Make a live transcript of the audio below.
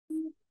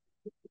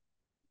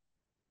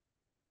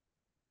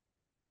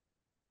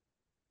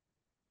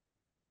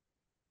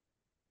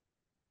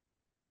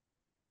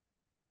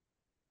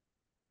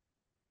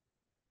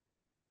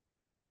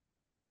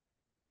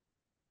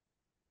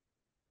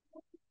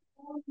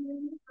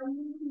somebody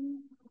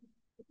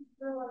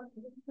to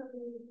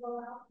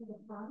go out to the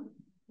front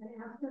and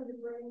ask them to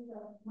bring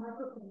the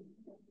microphone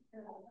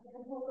and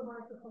hold the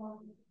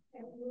microphone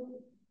and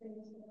move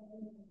things.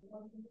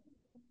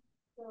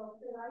 So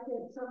could I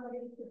get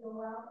somebody to go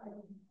out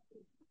and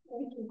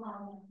thank you,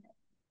 Mama.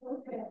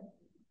 Okay.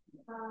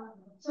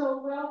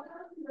 So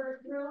welcome.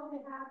 We're thrilled to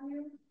have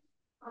you.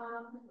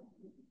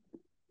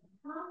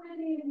 How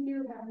many of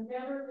you have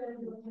never been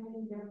to a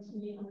planning Dems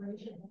meeting?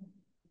 Raise your hand.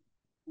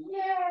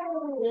 Yay!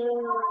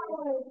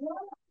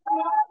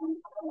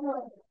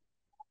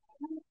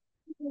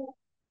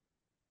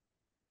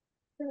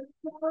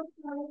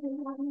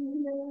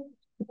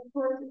 Of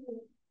course,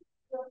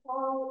 we're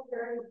all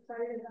very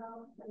excited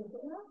about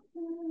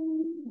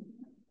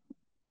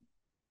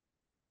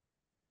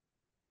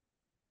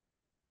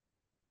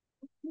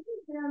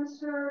Dems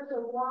serves a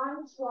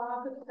wide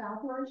swath of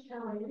South Orange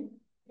County.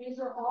 These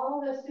are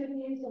all the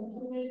cities and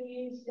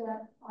communities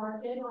that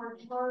are in our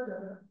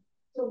charter.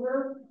 So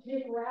we're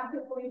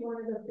geographically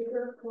one of the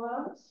bigger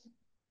clubs.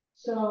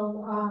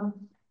 So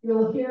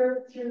you'll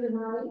hear through the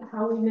night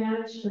how we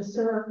manage to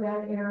serve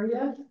that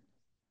area.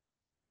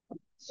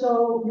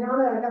 So now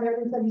that I got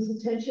everybody's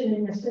attention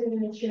and you're sitting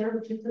in a chair,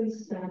 would you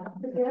please stand up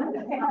again?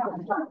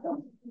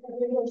 And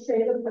we'll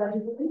say the pledge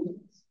of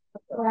allegiance.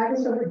 The flag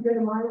is over here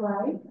to my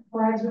right.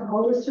 Flags are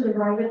always to the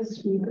right of the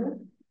speaker.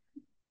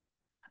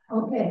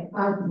 Okay,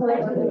 I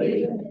pledge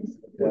allegiance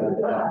to the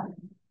flag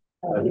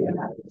of the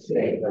United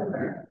States of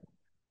America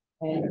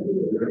and to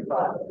the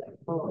republic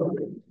for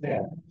which it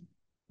stands,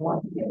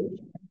 one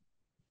nation.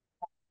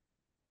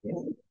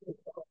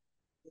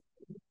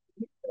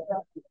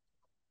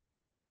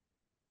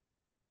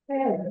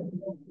 Okay,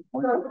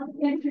 so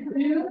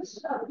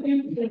introduce a few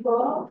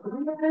people.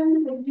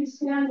 And if you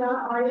stand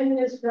up, Ian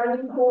is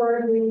running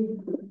for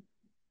the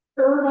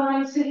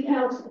Irvine City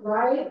Council,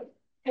 right?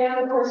 And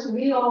of course,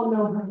 we all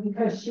know her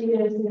because she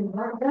is the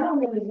environmental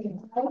minister,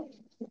 right?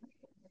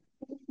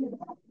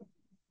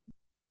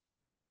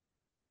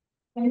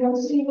 And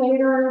you'll see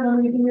later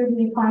when we do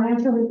the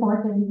financial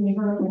report that we gave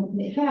her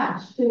the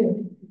cash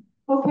too.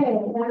 Okay,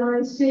 and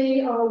I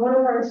see one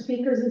of our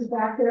speakers is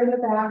back there in the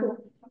back.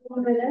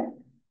 1 minute.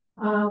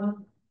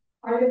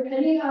 Are there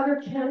any other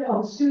candidates?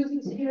 Oh,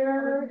 Susie's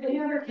here. Any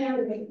other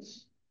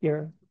candidates?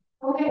 Here.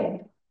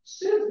 Okay,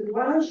 Susie,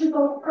 why don't you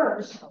go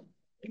first?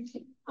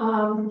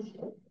 And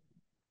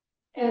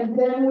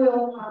then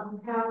we'll have.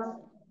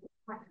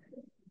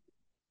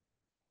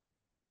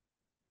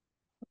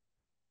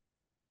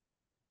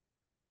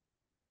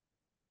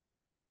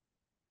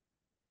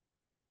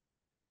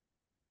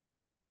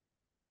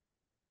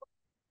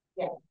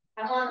 Yeah.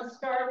 I want to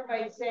start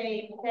by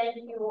saying thank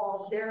you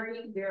all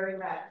very, very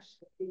much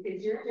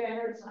because your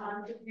generous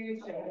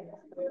contribution.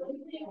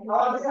 Oh,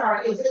 I'm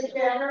sorry, is it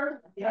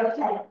generous?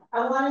 Okay.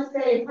 I want to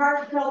say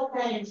heartfelt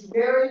thanks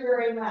very,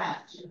 very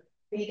much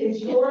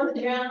because your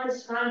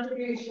generous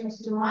contributions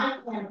to my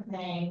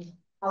campaign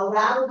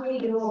allowed me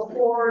to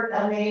afford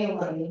a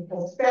mailing,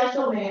 a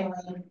special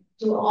mailing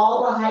to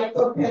all the high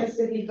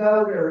propensity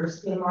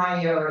voters in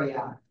my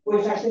area,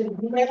 which I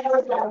should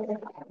never done.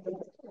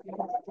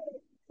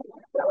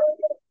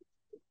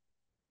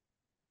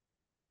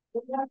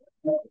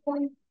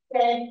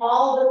 And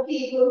all the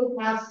people who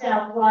passed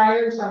out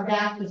flyers on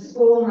back to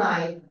school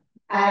night,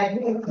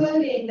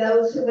 including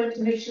those who went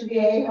to Mission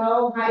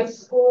Viejo High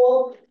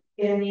School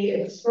in the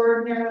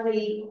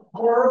extraordinarily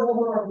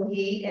horrible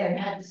heat and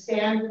had to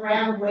stand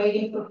around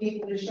waiting for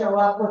people to show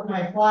up with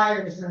my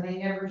flyers, and they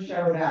never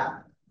showed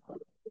up.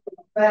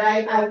 But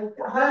I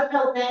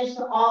heartfelt thanks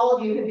to all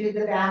of you who did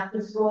the back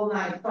to school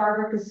night.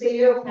 Barbara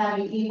Casillo,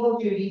 Patty Evil,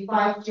 Judy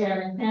Fife,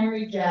 Janet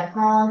Henry, Jack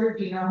Hollander,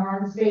 Dina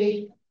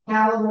Hornsby,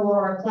 Howard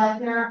Laura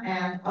Kleckner,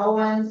 and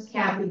Owens,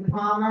 Kathy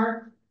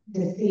Palmer,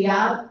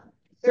 Decia,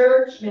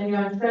 Serge,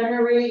 Mignon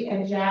Trenery,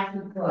 and Jackie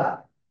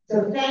Cook.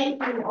 So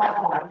thank you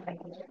all.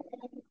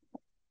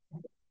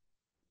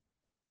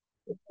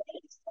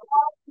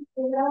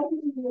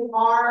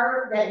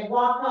 Are that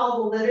walked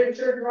all the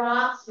literature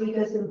drops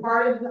because in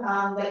part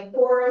of Lake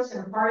Forest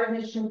and part of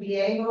Mission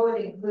Viejo,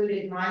 it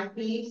included my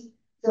piece.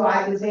 So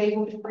I was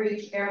able to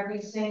reach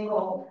every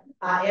single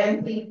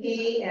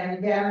NPP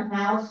and Dem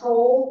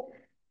household.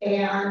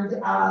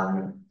 And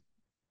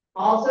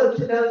also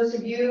to those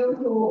of you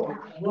who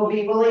will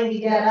be willing to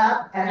get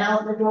up and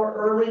out the door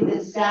early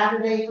this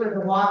Saturday for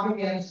the Walk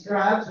Against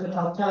Drugs, which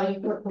I'll tell you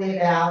quickly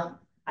about.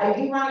 I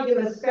do want to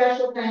give a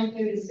special thank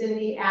you to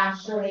Cindy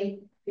Ashley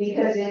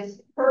because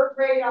it's her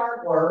great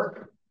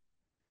artwork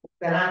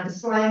that I'm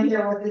displaying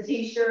here with the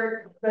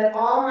t-shirt, but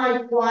all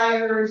my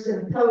flyers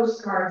and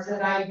postcards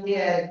that I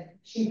did,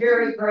 she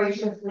very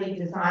graciously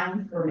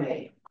designed for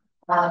me.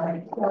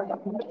 And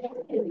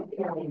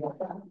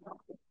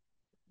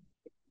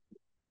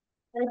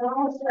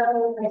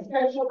also a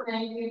special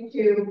thank you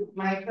to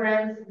my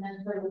friends and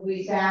mentor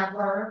Louise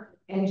Adler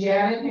and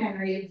Janet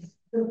Henry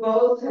who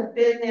both have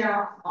been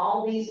there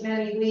all these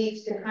many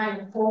weeks to kind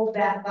of hold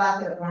that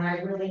bucket when I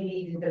really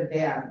needed the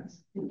bend.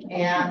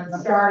 And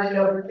started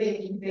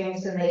overthinking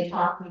things, and they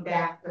talked me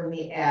back from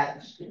the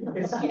edge.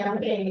 This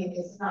campaigning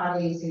is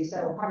not easy,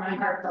 so my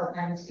heartfelt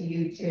thanks to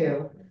you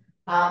too.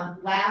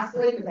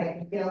 Lastly, because I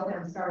can feel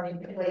them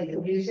starting to play the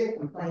music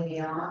and play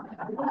me off.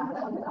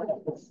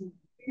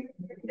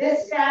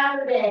 This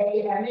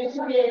Saturday at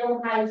Mission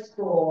Viejo High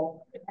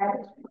School,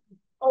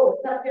 oh,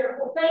 it's up there.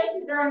 Well, thank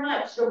you very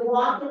much. The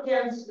Walk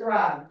Against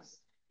Drugs.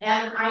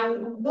 And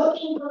I'm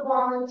looking for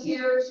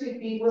volunteers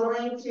who'd be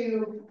willing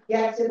to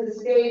get to the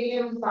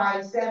stadium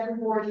by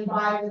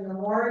 7:45 in the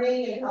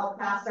morning and help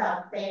pass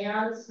out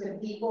fans to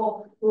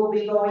people who will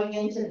be going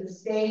into the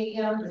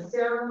stadium. The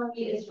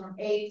ceremony is from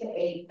 8 to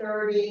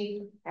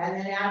 8:30. And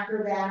then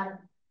after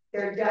that,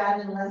 they're done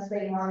unless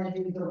they want to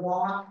do the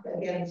walk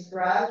against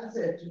drugs.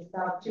 It's just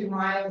about 2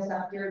 miles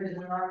up here to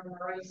the Northern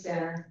Murray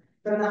Center.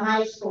 From the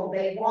high school,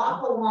 they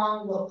walk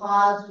along La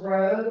Paz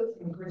Road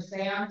from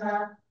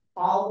Crescenta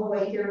all the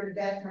way here to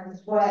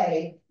Veterans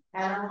Way.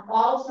 And I'm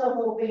also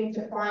hoping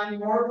to find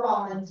more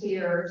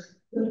volunteers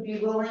who'd be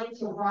willing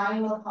to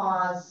line La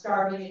Paz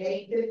starting at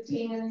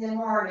 8:15 in the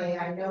morning.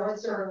 I know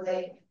it's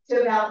early,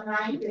 to about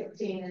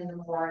 9:15 in the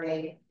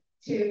morning,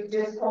 to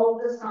just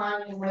hold the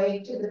sign and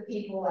wave to the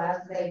people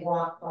as they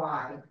walk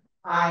by.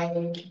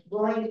 I'm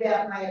willing to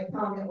bet my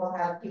opponent will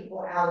have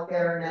people out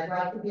there, and I'd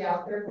like to be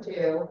out there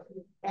too.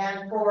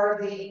 And for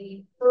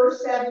the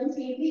first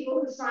 17 people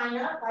who sign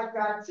up, I've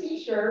got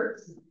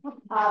t-shirts,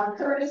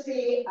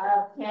 courtesy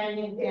of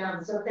Canyon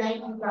Dems. So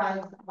thank you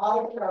guys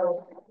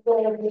also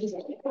for the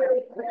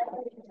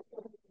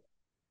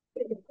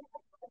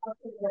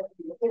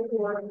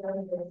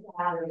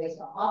Saturday.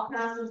 So I'll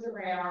pass this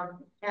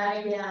around.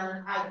 And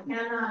again, I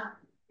cannot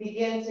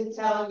begin to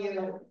tell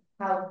you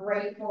how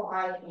grateful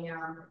I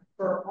am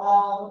for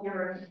all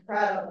your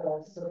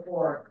incredible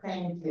support.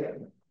 Thank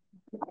you.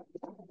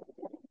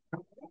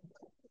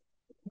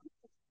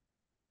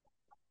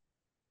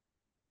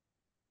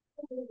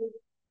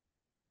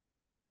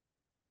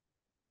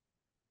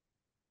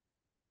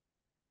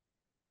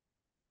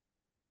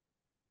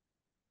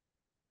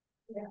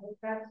 Yeah,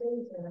 that's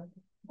easy.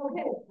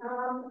 Okay,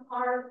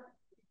 our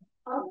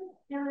other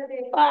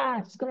candidate.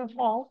 It's gonna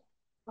fall.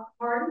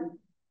 Pardon?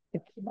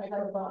 It's my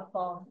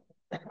fall.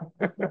 I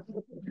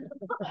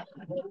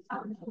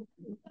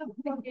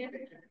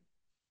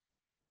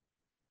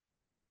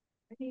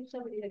need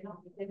somebody to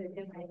help me with it,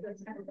 and I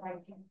just kind of like.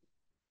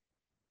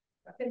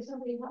 Can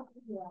somebody help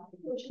me?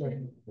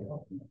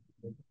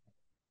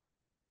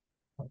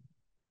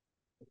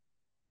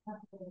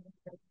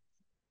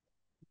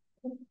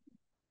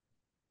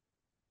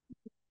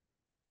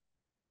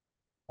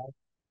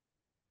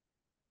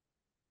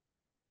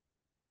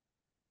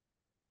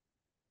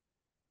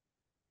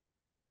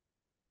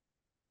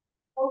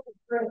 Okay,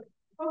 great.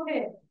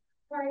 Okay,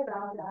 sorry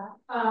about that.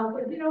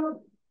 If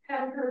you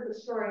haven't heard the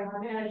story, I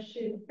managed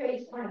to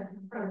face plant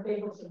in front of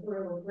Bagels and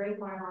Brew, break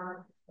my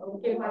arm,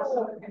 give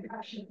myself a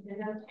concussion, and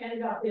then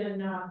ended up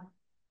in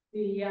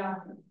the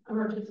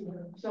emergency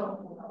room.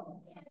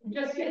 So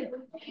just kidding.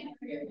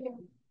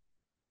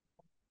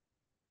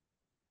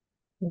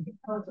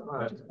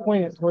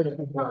 Point it toward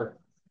the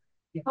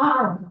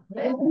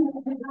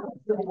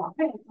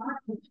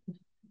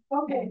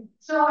Okay,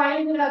 so I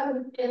ended up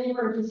in the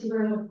emergency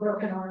room with a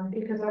broken arm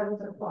because I was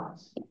a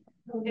plus.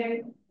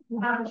 Okay, so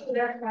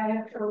that's why I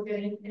have trouble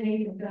getting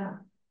anything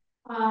done.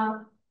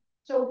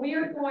 So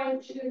we're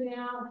going to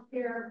now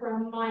hear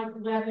from Mike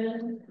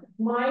Levin.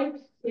 Mike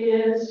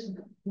is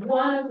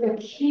one of the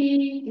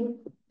key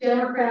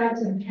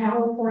Democrats in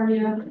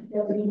California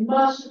that we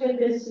must win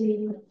this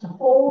seat to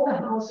hold the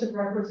House of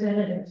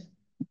Representatives.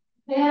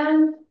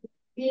 And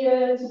he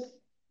is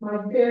my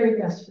very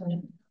best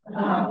friend.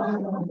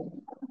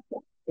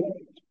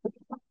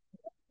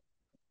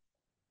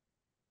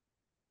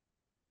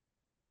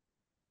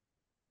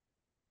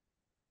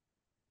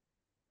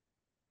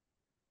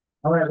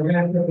 All right, we're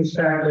gonna put this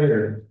back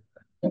later.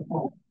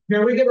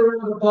 Can we give a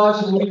round of applause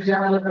to Louise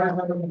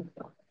Allen?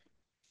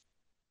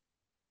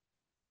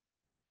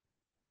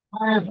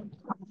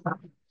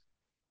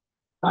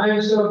 I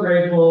am so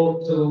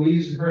grateful to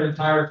Louise and her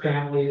entire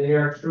family. They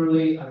are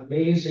truly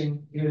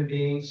amazing human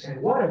beings, and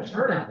what a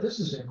turnout! This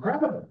is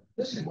incredible.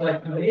 This is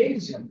like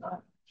amazing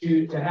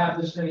to have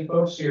this many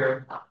folks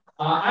here.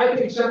 I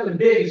think something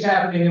big is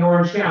happening in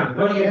Orange County.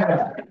 What do you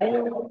have?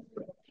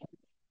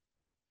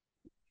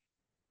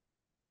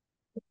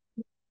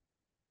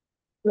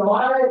 So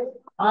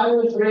I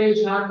was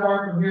raised not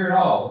far from here at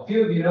all. A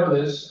few of you know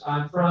this.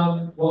 I'm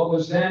from what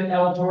was then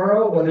El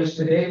Toro, what is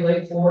today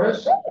Lake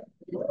Forest.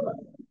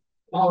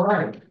 All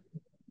right.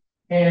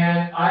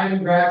 And I'm a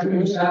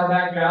graduate of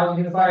Saddleback Valley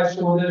Unified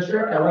School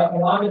District. I went to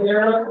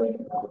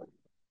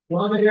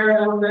Lamadera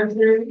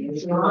Elementary,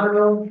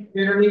 Toronto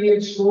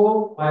Intermediate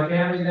School. My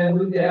family then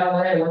moved to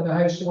LA. I went to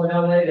high school in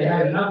LA. They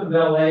had enough of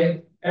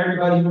LA.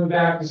 Everybody moved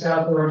back to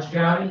South Orange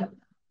County.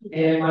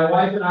 And my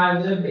wife and I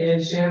lived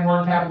in San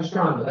Juan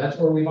Capistrano. That's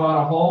where we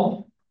bought a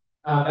home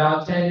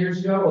about 10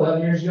 years ago,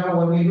 11 years ago.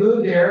 When we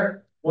moved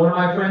there, One of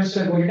my friends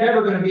said, well, you're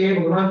never going to be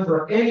able to run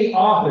for any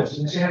office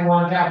in San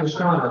Juan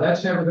Capistrano.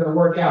 That's never going to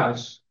work out.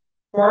 It's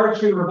far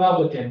too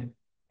Republican.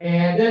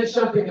 And then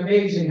something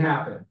amazing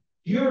happened.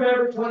 Do you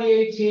remember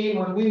 2018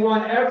 when we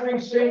won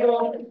every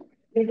single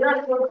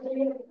congressional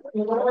seat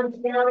in Orange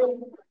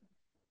County?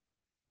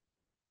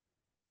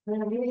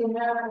 And we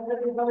had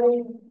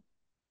everybody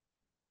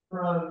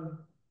from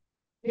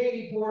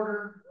Katie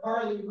Porter,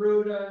 Carly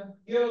Ruda,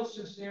 Gil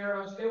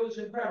Cisneros. It was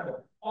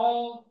incredible.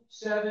 All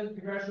 7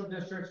 congressional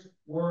districts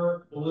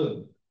were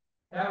blue.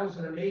 That was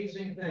an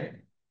amazing thing.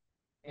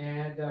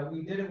 And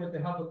we did it with the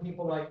help of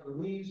people like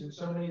Louise and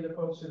so many of the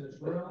folks in this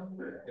room.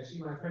 I see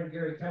my friend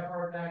Gary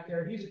Kephart back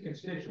there. He's a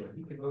constituent.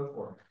 He can vote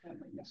for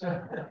him.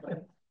 So,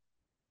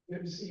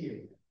 good to see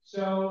you.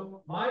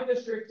 So my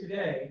district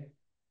today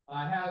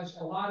has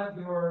a lot of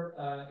your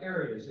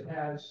areas. It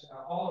has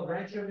all of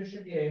Rancho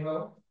Mission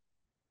Viejo.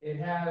 It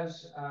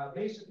has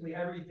basically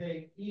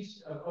everything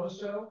east of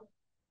Oso,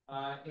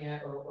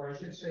 or I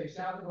should say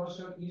south of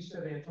Oso, east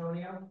of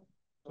Antonio,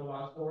 so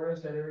Las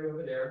Flores, that area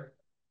over there.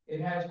 It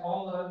has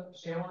all of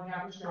San Juan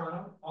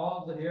Capistrano,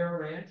 all of Ladera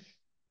Ranch,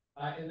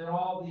 and then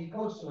all the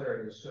coastal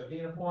areas. So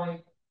Dana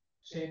Point,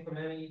 San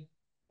Clemente,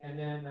 and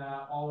then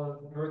all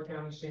of North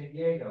County, San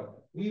Diego.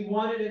 We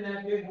won it in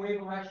that big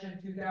wave election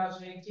in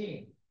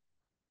 2018.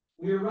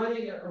 We were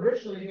running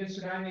originally against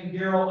a guy named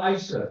Daryl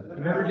Issa.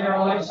 Remember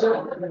Daryl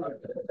Issa?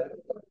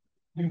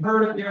 You've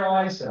heard of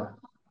Daryl Issa.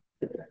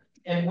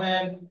 And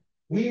when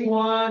we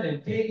won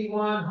and Katie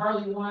won,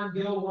 Harley won,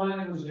 Gil won,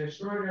 it was an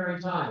extraordinary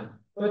time.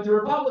 But the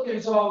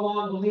Republicans all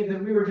along believed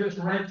that we were just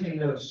renting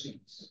those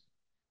seats.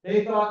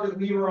 They thought that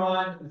we were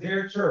on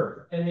their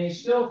turf, and they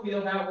still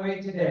feel that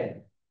way today.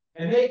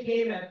 And they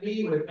came at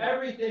me with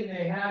everything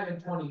they had in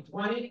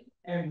 2020,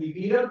 and we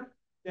beat them.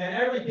 Then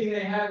everything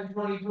they had in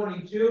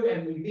 2022,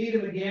 and we beat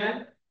them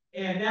again.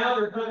 And now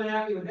they're coming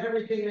at me with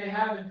everything they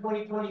have in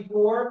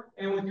 2024,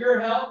 and with your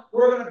help,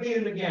 we're going to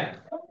beat them again.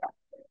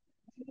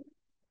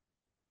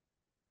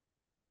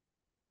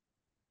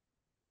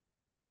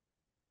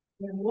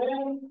 And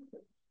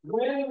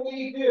when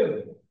we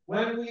do,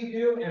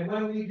 and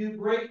when we do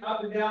great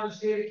up and down the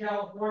state of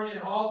California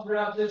and all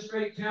throughout this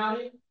great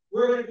county,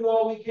 we're going to do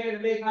all we can to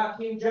make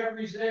Hakeem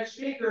Jeffries the next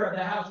Speaker of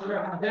the House of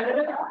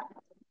Representatives.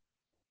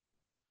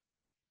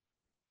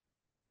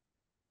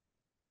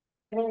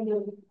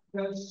 And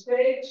the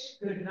stakes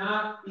could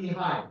not be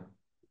higher.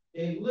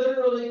 They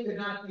literally could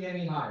not be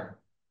any higher.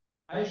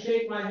 I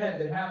shake my head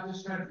that half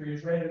this country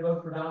is ready to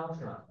vote for Donald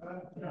Trump.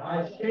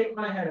 I shake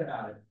my head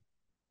about it.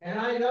 And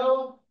I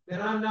know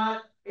that I'm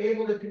not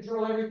able to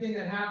control everything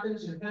that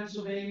happens in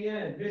Pennsylvania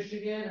and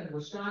Michigan and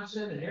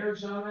Wisconsin and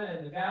Arizona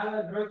and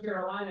Nevada and North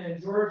Carolina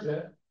and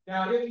Georgia.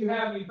 Now, if you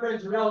have any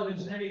friends or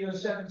relatives in any of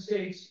those 7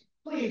 states,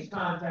 please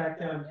contact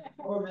them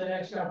over the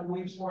next couple of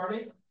weeks for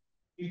me,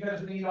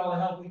 because we need all the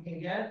help we can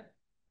get.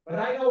 But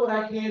I know what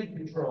I can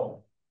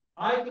control.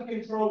 I can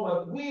control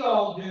what we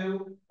all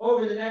do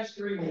over the next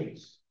 3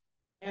 weeks.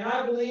 And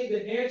I believe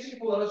that Nancy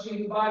Pelosi,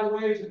 who, by the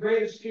way, is the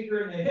greatest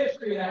speaker in the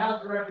history of the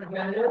House of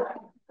Representatives,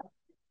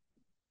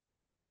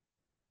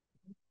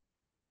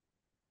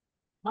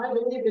 I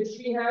believe that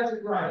she has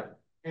it right.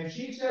 And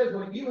she says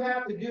what you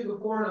have to do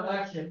before an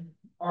election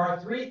are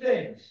 3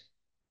 things.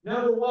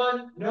 Number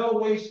 1, no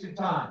wasted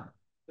time.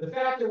 The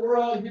fact that we're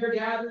all here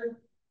gathered,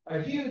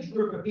 a huge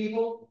group of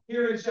people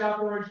here in South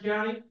Orange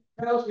County,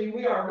 tells me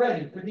we are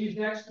ready for these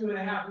next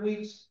 2.5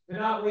 weeks to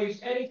not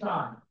waste any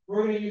time.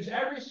 We're going to use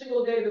every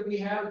single day that we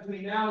have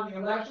between now and the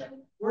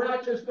election. We're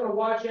not just going to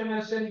watch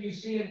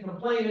MSNBC and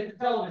complain at the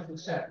television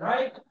set,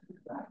 right?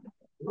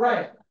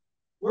 Right.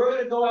 We're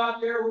going to go out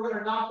there, we're going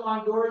to knock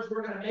on doors,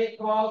 we're going to make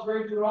calls, we're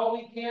going to do all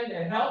we can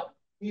to help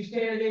these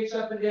candidates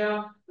up and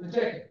down the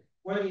ticket.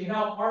 Whether you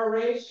help our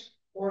race,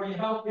 or you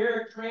help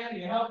Derek Tran,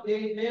 you help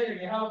Dave Min, or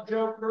you help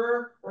Joe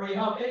Kerr, or you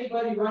help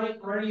anybody running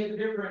for any of the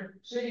different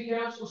city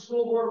council,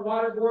 school board,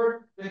 water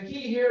board. The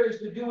key here is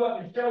to do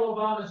what Michelle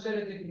Obama said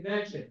at the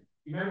convention.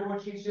 You remember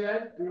what she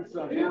said? Do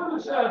something. Do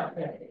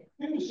something.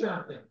 Do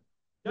something.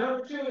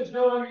 Number 2 is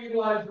no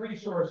underutilized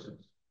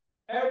resources.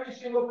 Every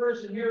single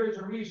person here is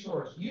a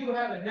resource. You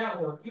have a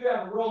network. You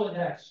have a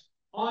Rolodex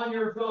on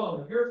your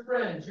phone, your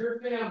friends, your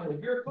family,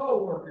 your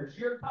co-workers,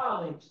 your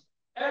colleagues.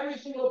 Every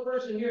single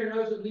person here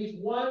knows at least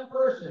one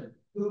person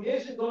who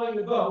isn't going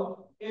to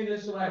vote in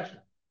this election.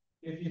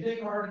 If you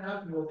think hard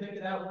enough, you will think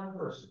of that one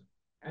person.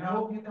 And I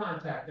hope you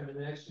contact them in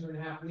the next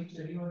 2.5 weeks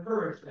and you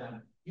encourage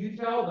them. You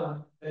tell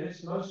them that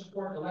it's the most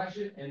important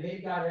election and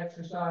they've got to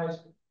exercise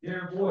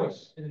their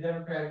voice in the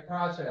democratic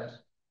process.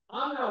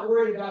 I'm not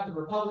worried about the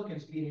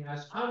Republicans beating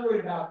us. I'm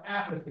worried about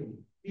apathy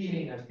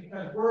beating us,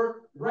 because we're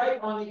right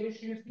on the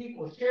issues.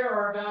 People share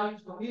our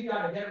values, but we've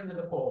got to get them to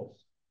the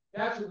polls.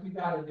 That's what we've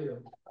got to do.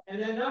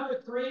 And then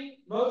number 3,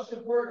 most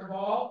important of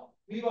all,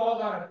 we've all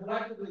got to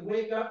collectively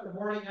wake up the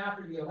morning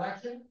after the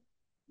election,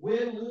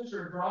 win, lose,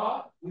 or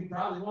draw. We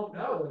probably won't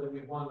know whether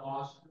we've won,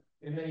 lost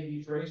in many of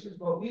these races,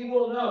 but we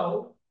will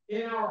know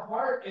in our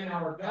heart, in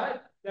our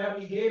gut, that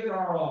we gave it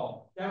our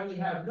all, that we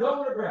have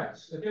no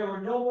regrets, that there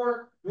were no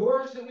more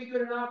doors that we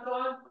could have knocked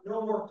on,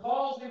 no more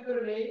calls we could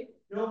have made,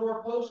 no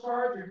more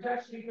postcards or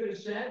texts we could have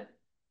sent,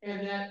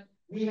 and that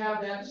we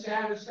have that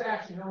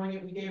satisfaction knowing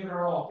that we gave it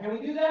our all. Can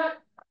we do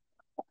that?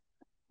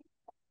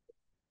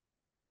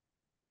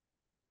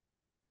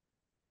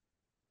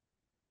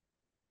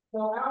 So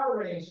our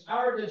race,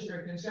 our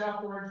district in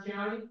South Orange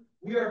County,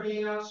 we are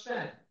being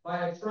outspent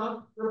by a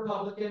Trump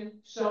Republican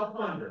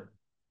self-funder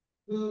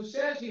who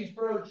says he's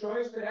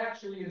pro-choice, but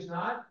actually is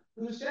not,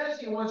 who says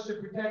he wants to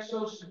protect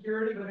Social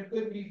Security, but it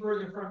couldn't be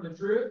further from the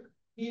truth.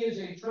 He is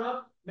a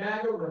Trump,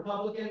 MAGA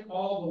Republican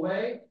all the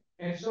way,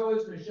 and so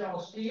is Michelle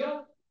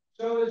Steele,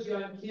 so is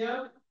Young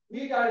Kim.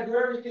 We've got to do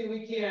everything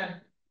we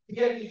can to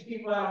get these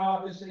people out of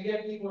office and to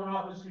get people in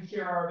office who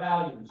share our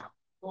values.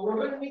 But we're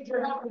going to need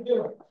your help to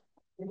do it.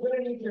 We're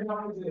going to need your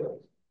help to do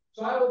it.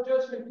 So I will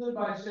just conclude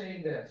by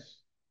saying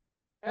this.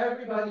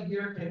 Everybody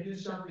here can do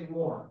something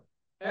more.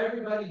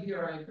 Everybody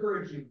here, I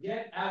encourage you,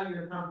 get out of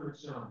your comfort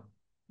zone.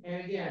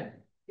 And again,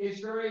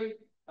 it's very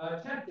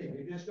tempting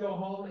to just go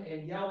home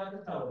and yell at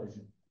the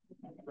television,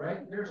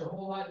 right? There's a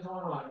whole lot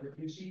going on. If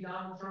you see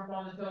Donald Trump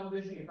on the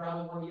television, you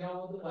probably want to yell a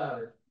little bit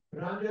louder.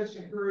 But I'm just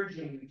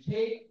encouraging you,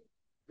 take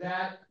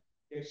that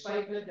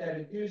excitement, that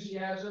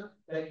enthusiasm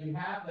that you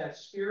have, that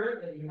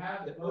spirit that you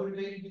have that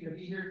motivated you to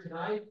be here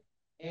tonight,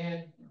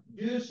 and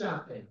do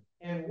something.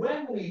 And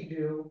when we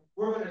do,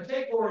 we're going to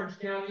take Orange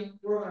County,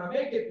 we're going to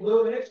make it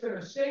blue, and it's going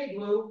to stay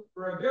blue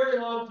for a very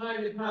long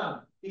time to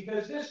come.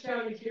 Because this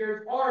county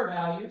shares our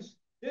values.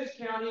 This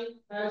county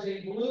has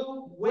a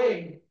blue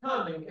wave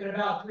coming in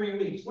about 3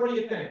 weeks. What do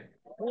you think?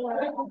 I'm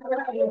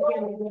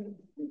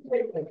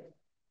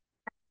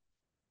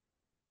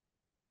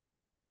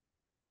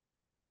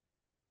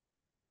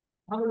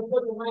going to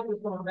put the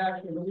microphone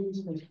back to Louise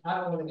because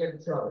I don't want to get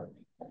in trouble.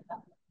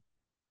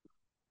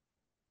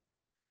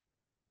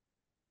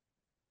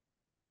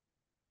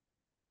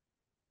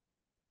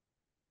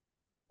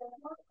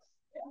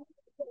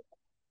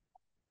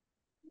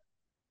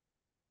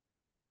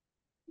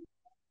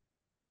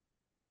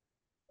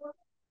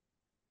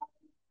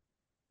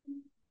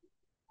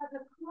 As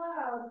a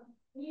club,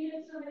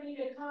 needed somebody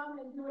to come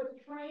and do a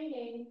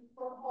training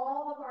for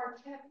all of our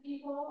tech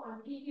people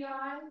on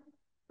PPI.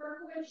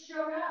 Berkowitz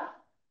showed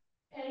up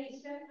and he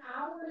spent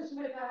hours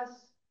with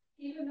us,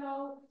 even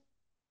though,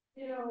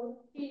 you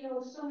know, he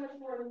knows so much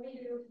more than we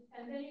do.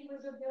 And then he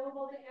was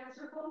available to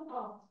answer phone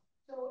calls.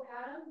 So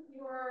Adam,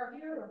 you are our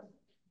hero.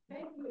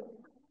 Thank you.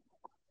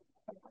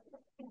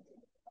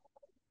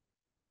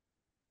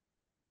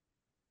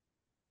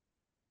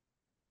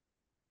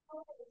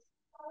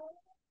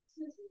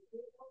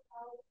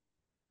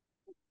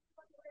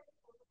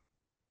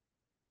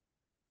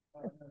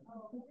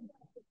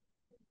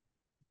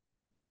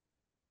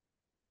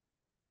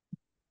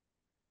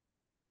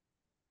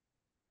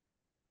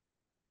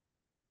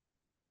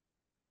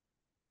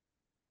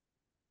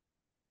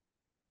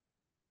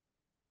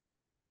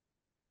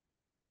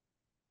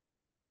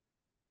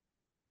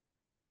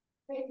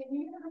 Hey, can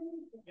you hear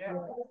me? Yeah.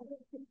 Okay,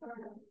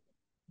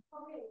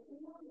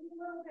 we know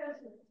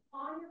business.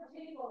 On your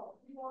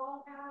table, you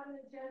all have an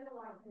agenda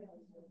like this,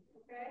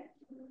 okay?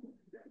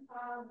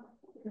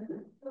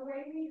 The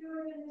way we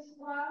do it in this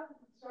club,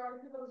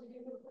 sorry for those of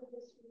you who put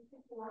this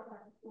before,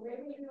 but the way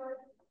we do it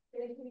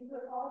is we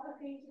put all the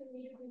things that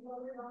need to be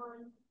voted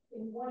on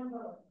in one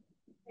vote.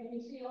 And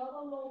you see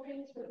all the little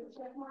things with the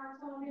check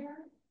marks on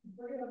there.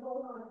 We're going to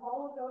vote on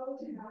all of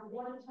those at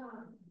one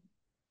time,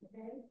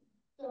 okay?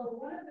 So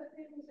one of the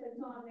things that's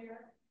on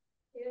there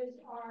is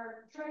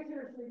our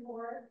treasurer's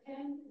report.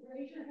 Ken,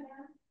 raise your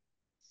hand.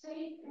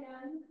 State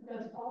Ken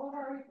does all of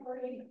our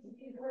reporting.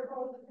 We're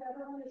both the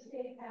federal and the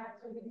state tax,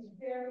 so he's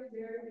very,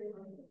 very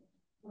good.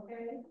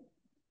 Okay.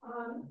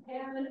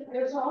 And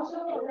there's also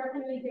a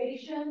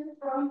recommendation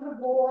from the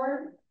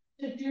board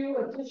to do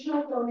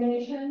additional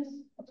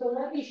donations. So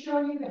let me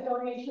show you the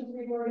donations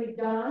we've already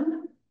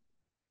done.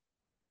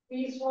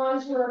 These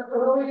ones were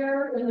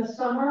earlier in the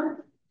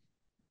summer.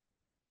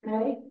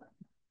 Okay.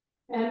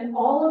 And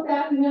all of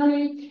that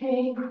money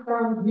came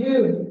from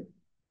you.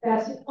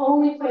 That's the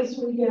only place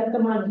we get the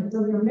money,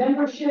 from your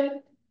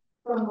membership,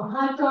 from the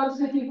hot dogs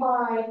that you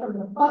buy, from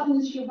the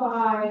buttons you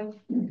buy,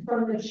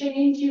 from the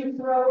change you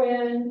throw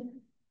in.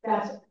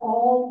 That's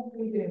all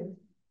we do.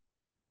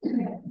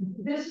 Okay.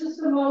 This is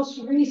the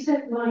most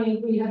recent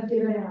money we have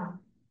given out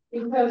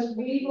because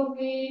we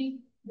believe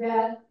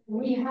that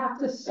we have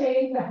to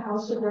save the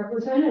House of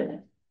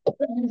Representatives.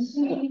 You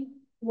see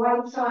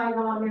Whiteside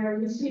on there,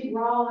 you see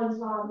Rollins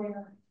on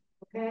there,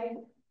 okay?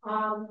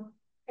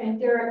 And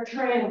Derek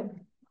Tran,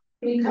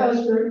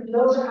 because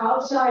those are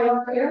outside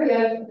our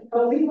area,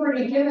 but we've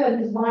already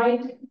given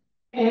Mike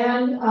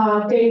and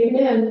Dave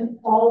Min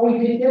all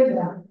we could give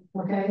them,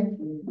 okay?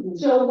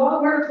 So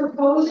what we're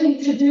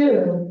proposing to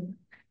do,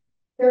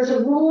 there's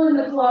a rule in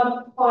the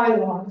club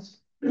bylaws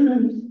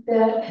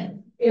that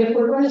if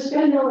we're going to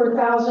spend over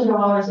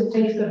 $1,000, it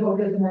takes the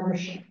vote of the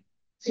membership.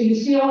 So you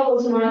see all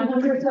those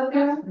 900s up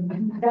there?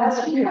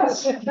 That's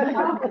because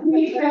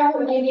we felt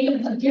we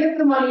needed to give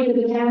the money to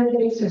the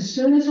candidates as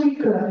soon as we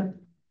could,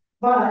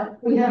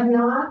 but we have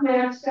not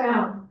maxed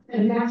out.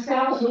 And maxed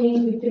out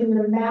means we give them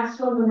the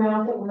maximum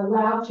amount that we're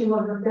allowed to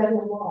under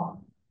federal law.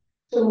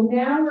 So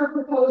now we're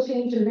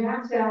proposing to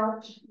max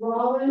out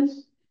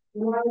Rollins,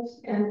 White,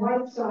 and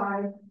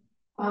Whiteside.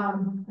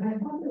 And I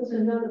thought there was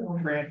another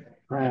one.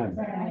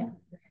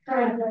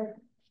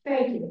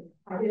 Thank you.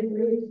 I didn't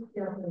read it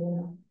carefully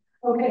enough.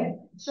 Okay,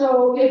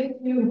 so if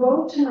you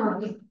vote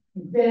tonight,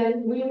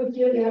 then we would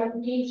give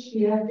them each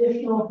the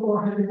additional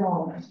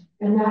 $400,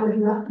 and that would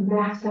not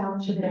max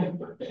out to them,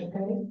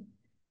 okay?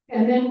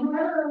 And then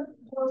whoever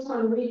works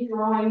on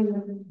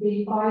redrawing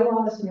the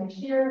bylaws next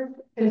year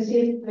can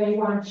see if they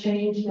want to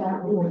change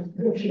that rule,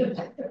 which is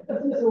a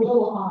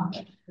little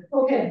odd.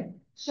 Okay,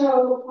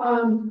 so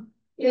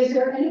is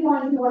there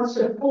anyone who wants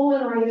to pull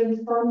an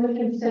item from the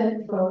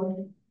consent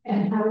vote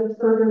and have it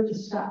further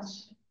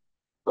discussed?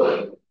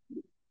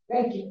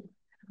 Thank you.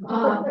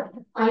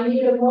 I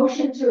need a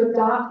motion to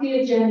adopt the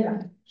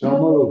agenda. So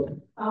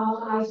moved.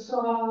 I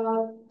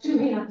saw two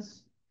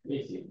hands.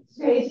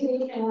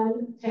 Stacy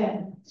and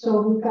Ted.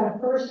 So we've got a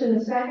first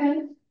and a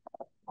second.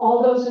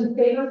 All those in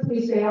favor,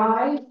 please say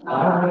aye.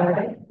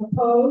 Aye.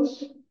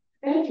 Opposed?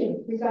 Thank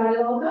you. We got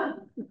it all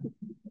done.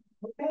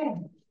 Okay.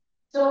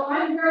 So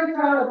I'm very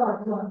proud of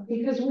our club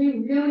because we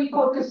really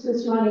focus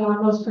this money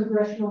on those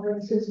congressional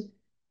races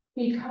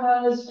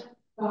because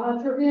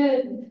God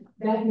forbid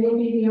that may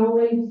be the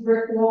only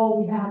brick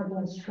wall we have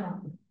against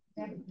Trump.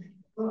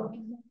 Oh,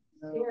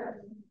 yeah.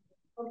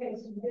 Okay,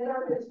 so we did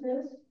our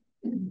business.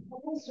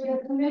 Okay, so we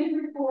have committee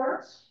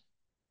reports.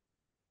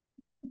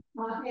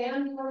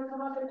 Anne, you want to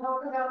come up and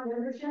talk about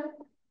membership?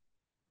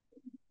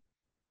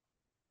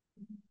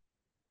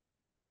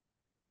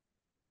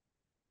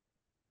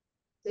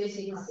 So as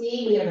you can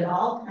see, we have an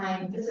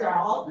all-time, this is our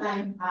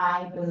all-time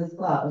high for this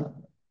club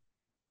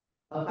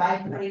of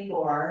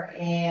 524,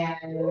 and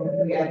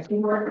we got 2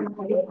 more.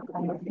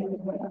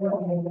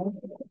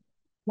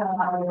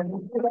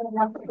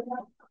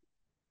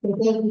 So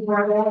thank you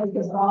for that,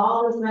 because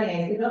all this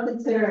money, I don't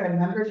consider it a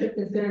membership,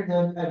 consider it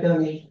a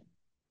donation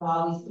for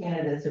all these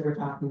candidates that we're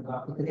talking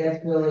about, because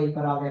that's really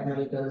what all that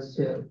money goes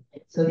to.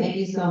 So thank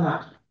you so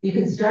much. You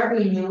can start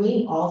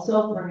renewing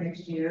also for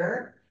next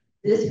year.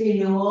 This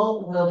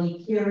renewal will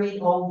be carried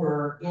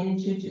over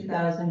into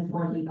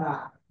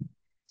 2025.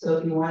 So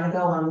if you want to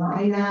go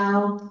online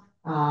now,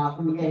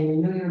 and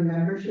renew your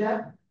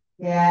membership,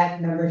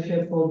 that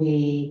membership will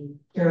be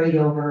carried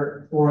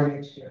over for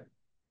next year.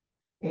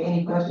 Okay,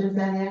 any questions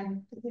on that?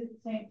 Is it the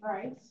same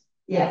price?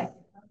 Yes.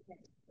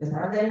 As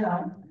far as I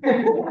know.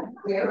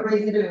 We have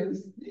raised the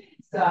dues.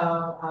 So,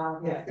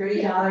 yeah,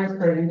 $30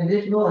 for an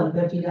individual and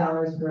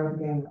 $50 for a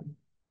family.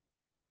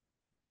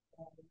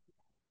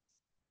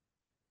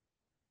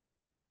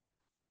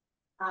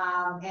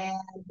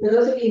 And for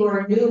those of you who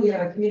are new, we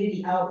have a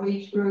community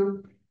outreach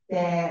group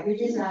that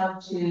reaches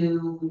out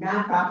to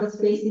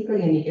nonprofits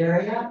basically in the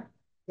area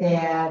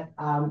that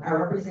are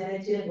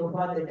representative of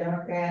what the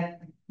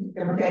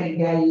democratic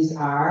values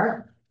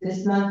are.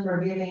 This month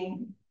we're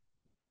giving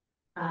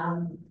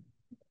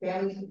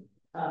families,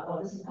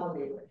 this is how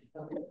they work.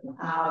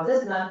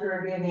 This month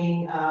we're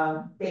giving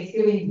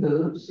Thanksgiving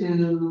food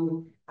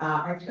to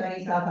Orange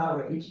County South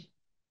Outreach.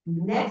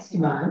 Next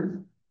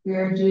month, we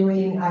are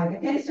doing, I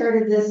kind of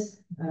started this,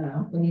 I don't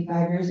know,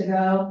 25 years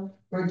ago.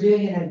 We're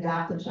doing an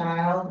Adopt a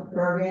Child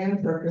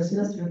program for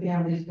Christmas for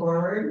Families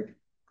Forward.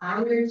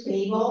 On your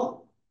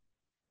table,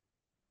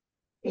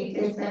 take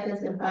 10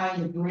 seconds and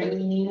find a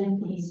green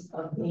piece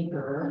of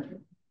paper.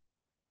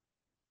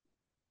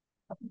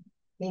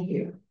 Thank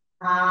you.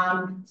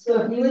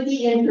 So if you would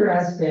be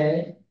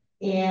interested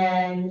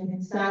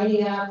in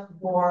signing up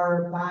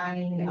for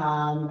buying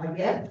a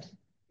gift,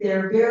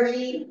 they're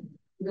very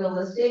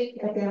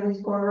realistic at Families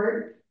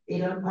Forward. They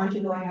don't want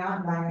you going out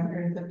and buying a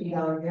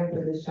 $150 gift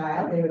for this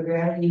child. They would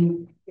rather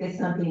you get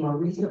something more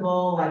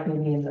reasonable, like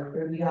maybe in the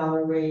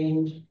 $30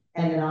 range.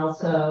 And then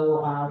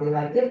also they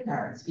like gift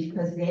cards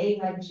because they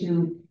like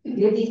to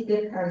give these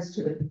gift cards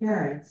to the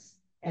parents,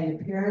 and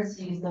the parents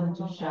use them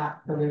to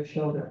shop for their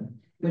children,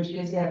 which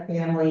gives that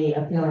family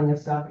a feeling of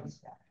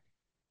self-respect.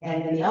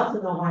 And then they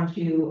also don't want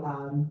you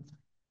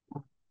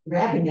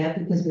wrapping it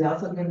because we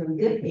also give them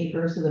gift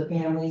paper so the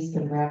families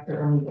can wrap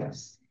their own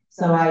gifts.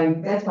 So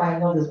that's why I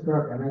love this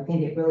program. I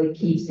think it really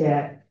keeps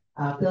that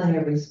feeling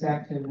of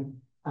respect and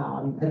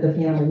that the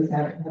families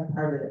have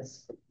part of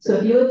this. So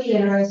if you would be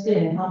interested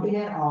in helping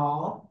at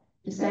all,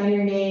 just sign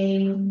your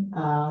name,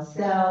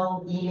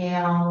 cell,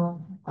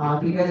 email.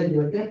 If you'd rather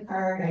do a gift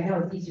card, I know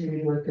it's easier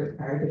to do a gift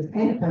card, but it's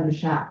kind of fun to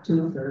shop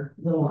too for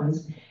little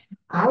ones.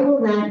 I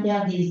will not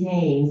have these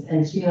names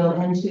until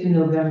into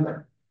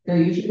November. They're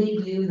usually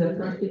due the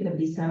first week of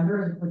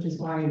December, which is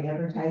why I'm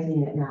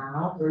advertising it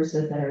now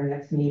versus at our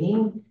next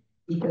meeting,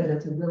 because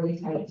it's a really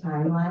tight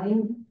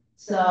timeline.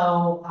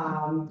 So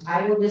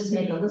I will just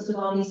make a list of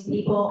all these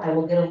people. I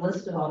will get a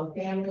list of all the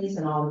families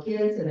and all the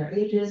kids and their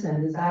ages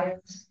and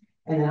desires.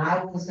 And then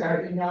I will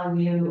start emailing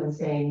you and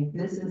saying,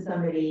 this is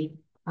somebody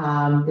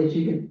that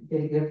you could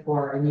get a gift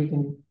for, and you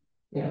can,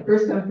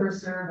 first come,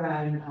 first serve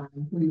on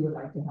who you would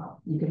like to help.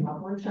 You can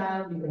help one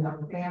child, you can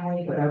help a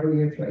family, whatever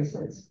your choice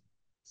is.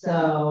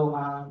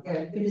 So,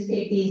 yeah, you can just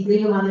take these,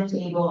 leave them on the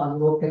table, and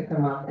we'll pick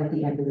them up at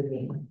the end of the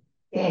meeting.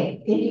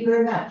 Okay, thank you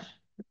very much.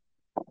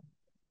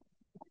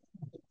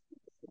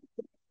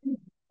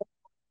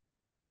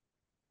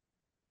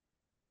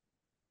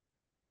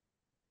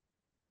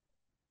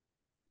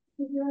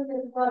 Doing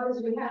this club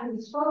is we have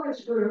these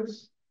focus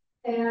groups,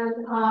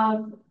 and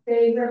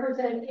they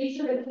represent each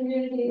of the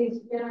communities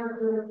in our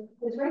group.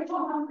 Is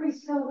Rachel Humphrey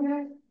still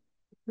here?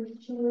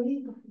 Did she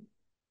leave?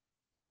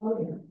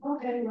 Okay,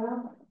 okay,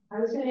 well, I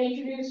was gonna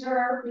introduce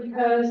her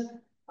because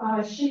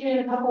she and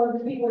a couple of the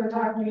people are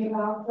talking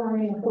about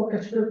forming a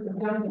focus group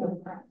of young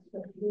Democrats,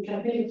 which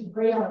I think is a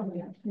great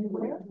idea.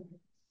 Where?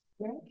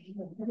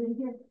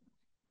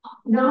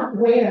 Not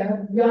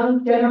where,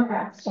 young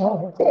Democrats.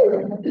 Oh.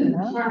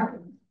 Right.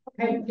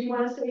 Okay, do you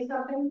want to say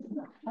something?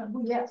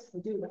 Yes,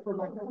 we do. For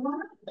my. Come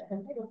on up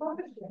and take a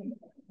focus group.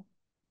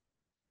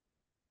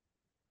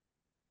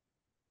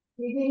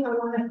 Meeting, I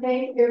want to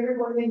thank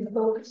everyone in the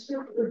focus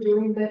group for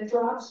doing the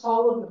drops,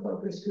 all of the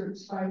focus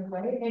groups, by the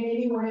way, and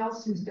anyone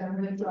else who's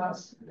done the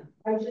drops.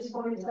 I just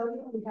want to tell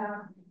you, we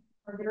have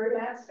a very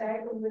bad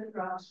stag of the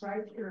drops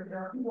right here. There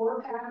are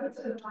 4 packets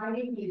of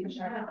tiny each.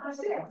 I have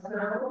 6.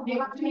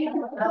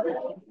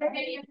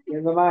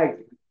 In the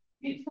mic.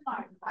 It's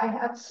fine. I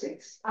have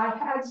 6. I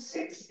had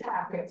 6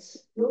 packets.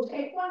 You'll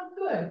take one,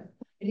 good.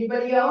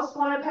 Anybody else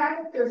want a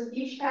packet?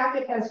 Each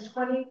packet has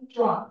 20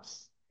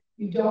 drops.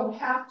 You don't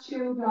have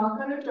to knock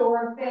on a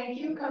door. Thank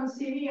you. Come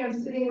see me. I'm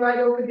sitting right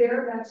over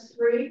there. That's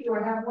 3. Do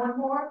I have one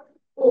more?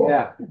 4.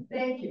 Yeah.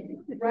 Thank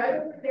you. Right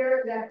over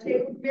there. That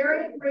table.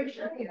 Mary, raise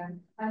your hand.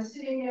 I'm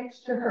sitting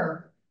next to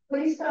her.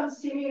 Please come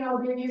see me and I'll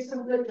give you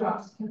some good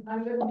drops.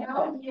 I'm going to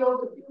now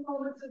yield a few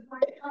moments of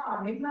my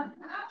time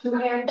to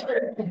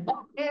answer.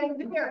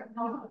 And there.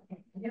 No.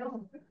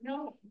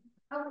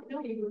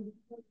 You.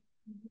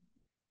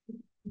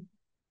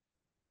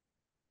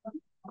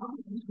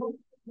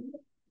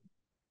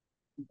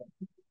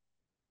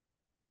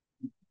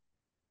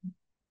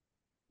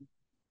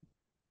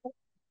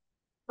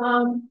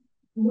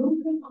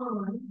 Moving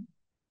on.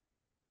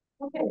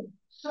 Okay,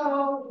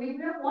 so we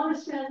really want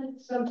to spend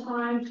some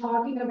time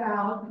talking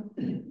about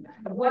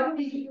what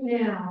we do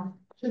now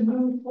to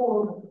move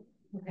forward,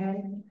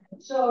 okay?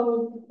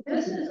 So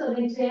this is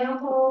an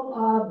example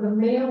of the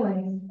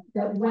mailing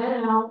that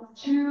went out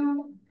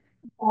to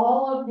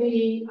all of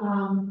the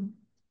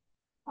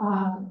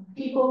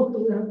people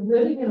who are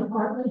living in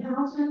apartment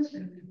houses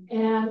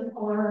and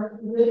are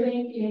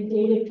living in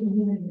gated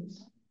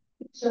communities.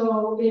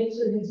 So it's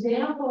an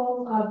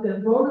example of the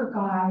voter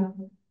guide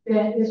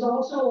that is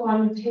also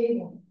on the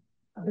table,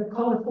 the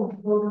colorful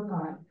voter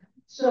guide.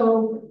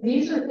 So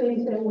these are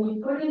things that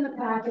we put in the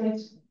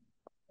packets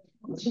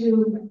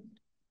to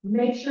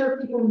make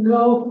sure people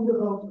know who to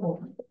vote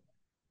for.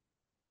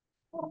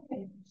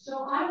 Okay,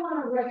 so I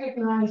want to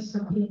recognize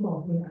some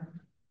people here,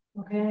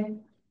 okay?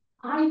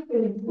 I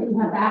think we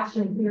have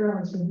actually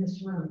heroes in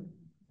this room.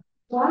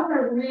 So I'm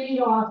going to read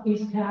off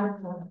these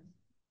categories.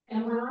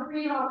 And when I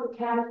read off the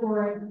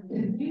category,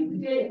 if you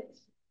did it,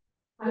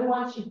 I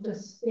want you to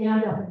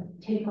stand up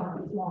and take our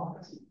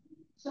applause.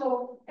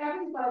 So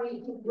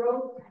everybody who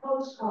wrote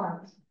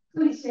postcards,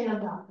 please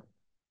stand up.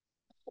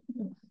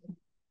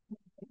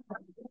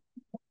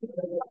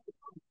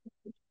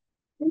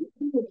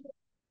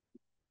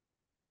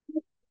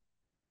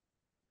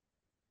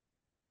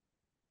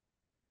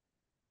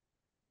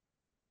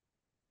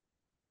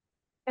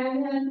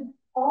 And then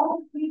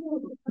all the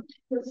people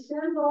who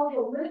assemble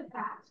the lit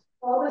packs,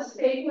 all the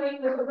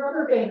stapling with the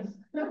rubber bands.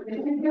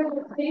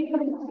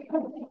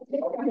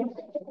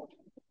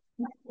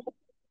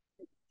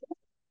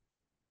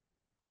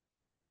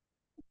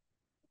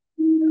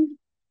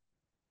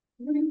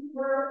 We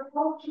were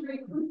helped to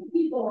recruit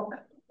people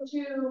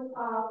to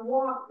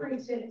walk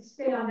precincts,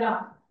 stand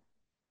up.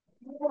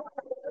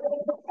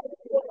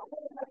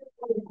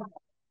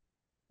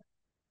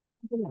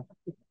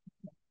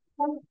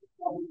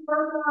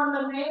 Further on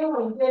the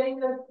mailing, getting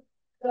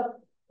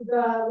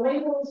the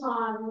labels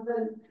on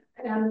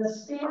and the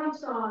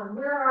stamps on.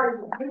 Where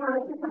are you?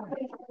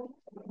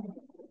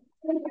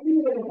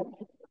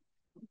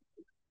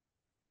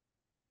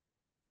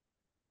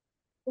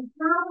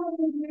 How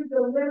will you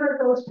deliver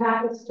those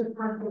packets to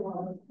front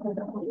door?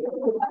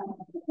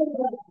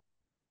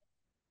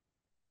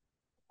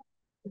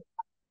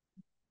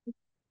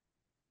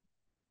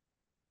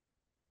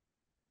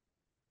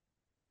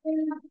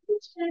 And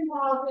who's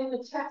involved in the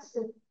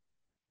testing?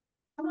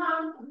 Come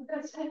on,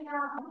 let's hang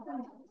out.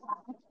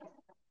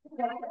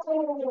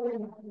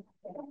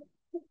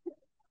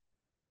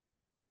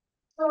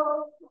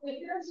 So if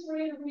there's a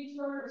way to reach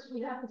learners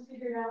we haven't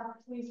figured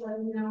out, please let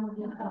me know.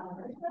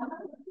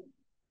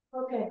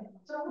 Okay,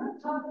 so we're going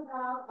to talk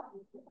about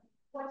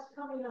what's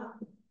coming up.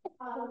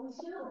 We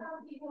still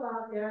have people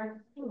out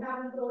there who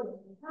haven't voted.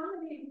 How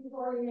many of you have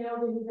already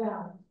mailed in the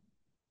ballot?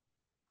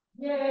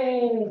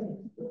 Yay!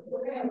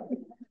 Okay.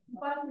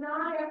 But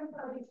not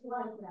everybody's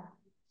like that.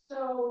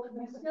 So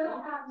we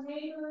still have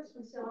neighbors,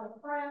 we still have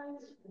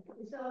friends,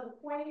 we still have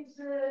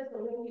acquaintances, the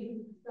lady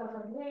who does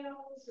our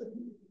nails,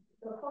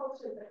 the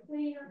folks at the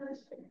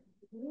cleaners,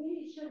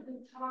 we should be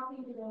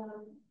talking to them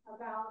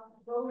about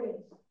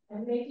voting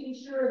and making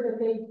sure that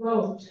they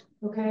vote,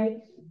 okay?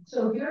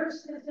 So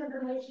here's this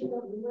information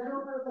that we went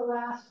over the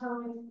last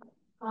time.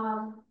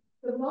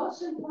 The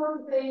most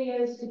important thing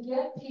is to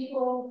get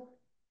people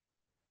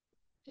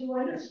to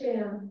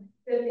understand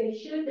that they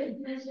should be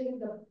using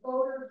the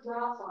voter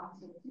drop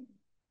boxes,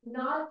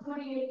 not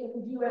putting it in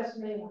the US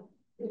mail.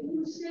 If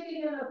you stick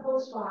it in a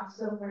post box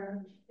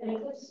somewhere and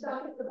it gets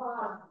stuck at the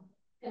bottom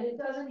and it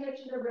doesn't get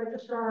to the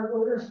registrar of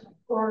voters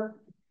or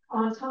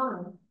on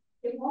time,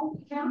 it won't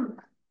be counted.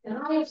 And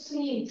I have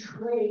seen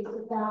trays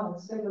of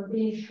ballots that are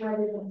being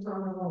shredded and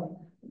thrown away.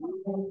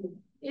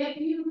 If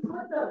you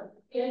put them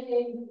in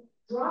a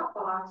drop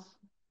box,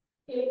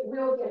 it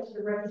will get to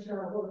the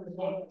registrar of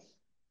voters.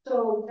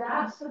 So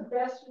that's the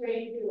best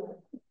way to do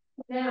it.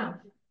 Now,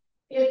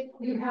 if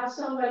you have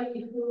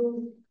somebody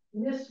who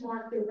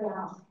mismarked their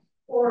ballot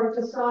or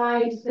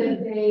decides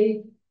that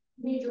they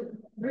need to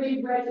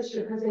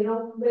re-register because they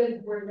don't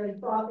live where they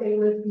thought they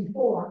lived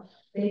before,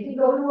 they can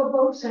go to a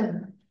vote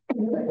center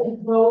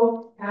and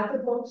vote at the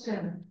vote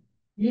center.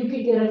 You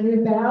can get a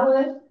new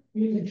ballot,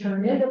 you can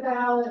turn in a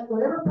ballot,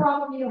 whatever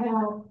problem you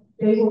have,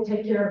 they will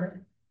take care of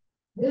it.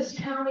 This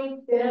county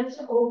bends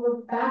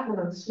over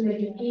backwards to make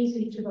it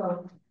easy to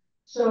vote.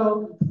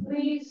 So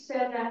please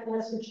send that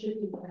message to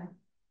people.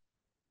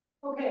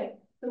 Okay,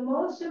 the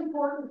most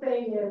important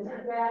thing is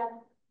that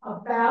a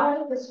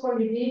ballot that's going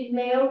to be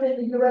mailed in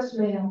the US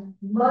mail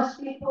must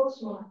be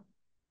postmarked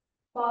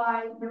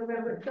by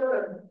November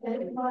 3rd,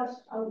 and it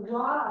must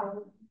arrive,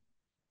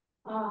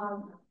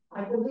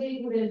 I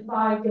believe, within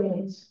 5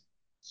 days.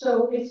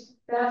 So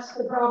that's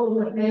the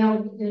problem with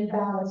mailing in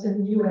ballots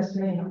in the US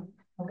mail,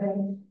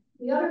 okay?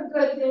 The other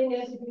good thing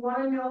is if you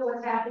want to know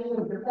what's happening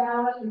with your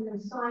ballot, you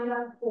can sign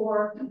up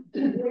for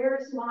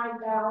Where's My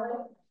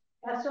Ballot,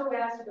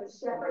 SOS for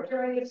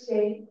Secretary of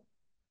State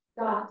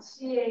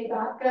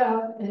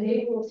 .ca.gov, and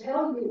they will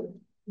tell you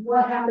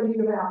what happened to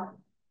your ballot.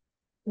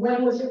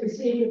 When was it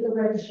received at the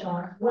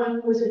registrar?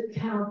 When was it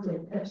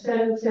counted, et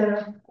cetera, et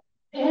cetera.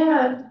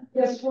 And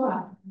guess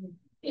what?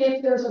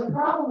 If there's a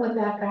problem with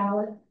that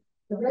ballot,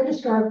 the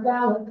registrar of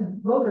ballot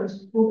and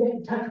voters will get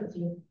in touch with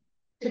you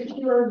to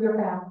cure your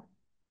ballot.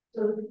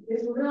 So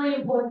it's really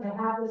important to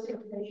have this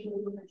information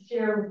that you can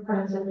share with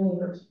friends and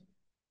neighbors.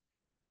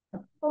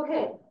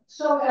 Okay,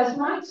 so as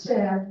Mike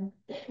said,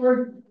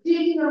 we're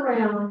digging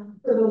around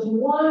for those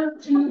 1 or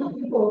 2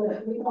 people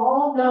that we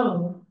all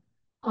know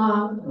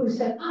who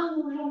said,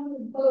 oh, I don't want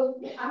to vote.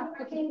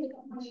 I can't make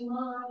up my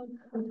mind.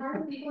 I'm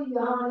tired of people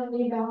yelling at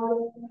me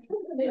about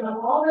it. You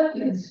know, all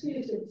the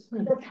excuses.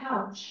 The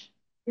couch.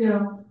 You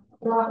know,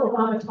 Barack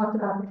Obama talked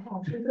about the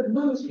couch. We could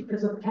lose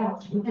because of the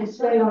couch. We could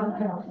stay on the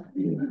couch.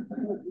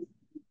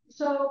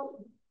 So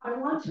I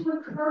want to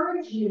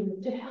encourage you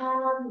to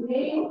have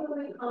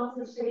neighborly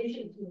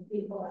conversations with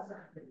people.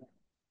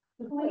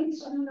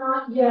 Please do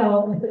not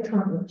yell at the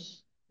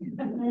Trumpers.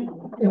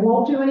 It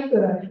won't do any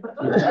good.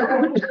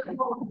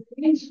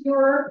 It's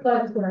your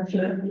blood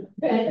pressure,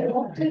 and it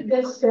won't take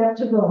this step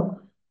to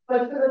vote.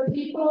 But for the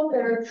people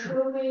that are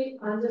truly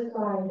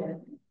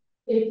undecided,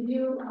 if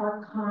you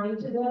are kind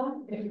to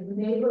them, if you're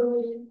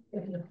neighborly,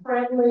 if you're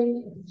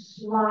friendly, if you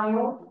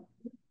smile,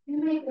 you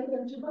may get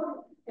them to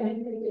vote, and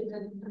you may get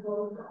them to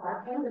vote for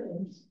our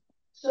candidates.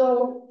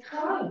 So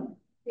try it.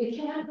 It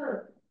can't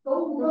hurt.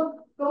 Go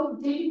look, go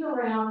digging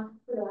around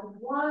for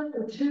that 1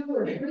 or 2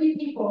 or 3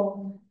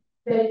 people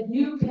that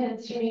you can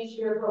change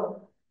their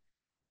vote.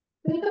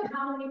 Think of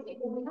how many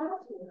people we have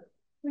here.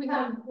 We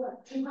have,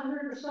 what,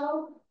 200 or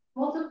so?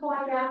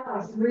 Multiply that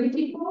by 3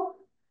 people.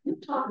 You're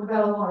talking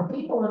about a lot of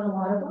people and a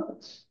lot of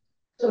votes.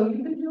 So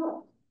you can do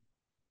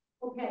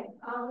it. Okay,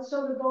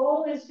 so the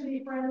goal is to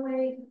be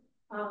friendly.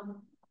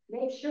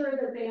 Make sure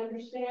that they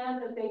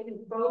understand that they can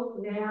vote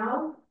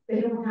now.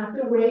 They don't have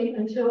to wait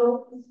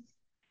until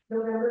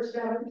November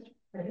 7th.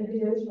 I think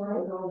it is,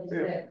 right?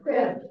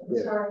 Yeah.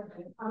 Sorry,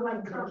 I'm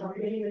like Trump, I'm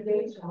getting the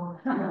dates wrong.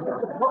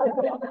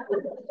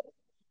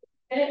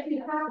 And if you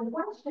have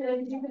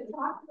questions, you can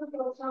talk to the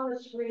folks on the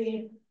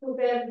screen who've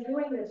been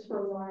doing this for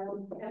a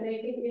while, and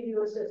they can give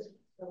you assistance,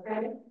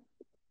 okay?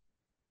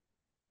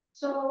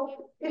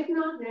 So, if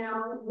not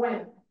now,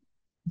 when?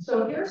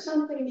 So here's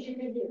some things you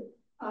can do.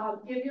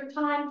 Give your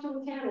time to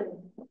a candidate.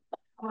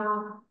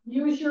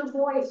 Use your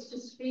voice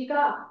to speak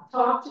up,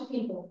 talk to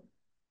people.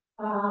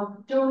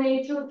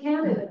 Donate to a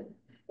candidate.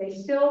 They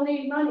still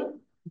need money.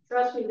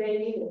 Trust me, they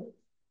need it.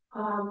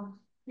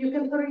 You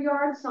can put a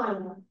yard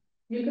sign up.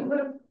 You can put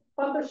a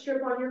bumper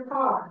strip on your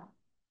car.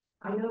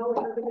 I know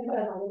everybody said,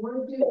 I don't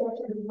want to do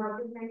that to the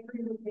market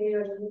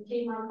repairs and the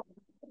key market.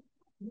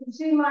 You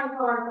see my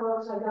car,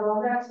 folks. I got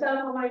all that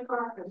stuff on my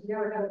car because you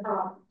never had a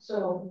problem.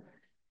 So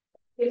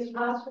it's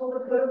possible to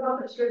put a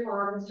bumper strip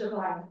on and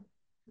survive.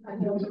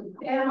 And you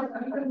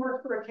can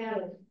work for a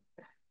candidate.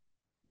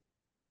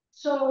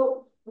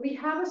 So we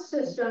have a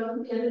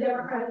system in the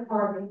Democratic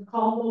Party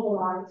called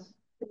Mobilize.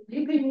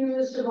 You can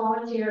use to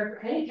volunteer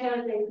for any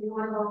candidate you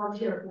want to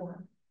volunteer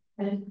for.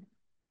 And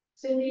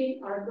Cindy,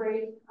 our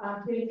great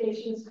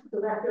communications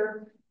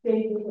director,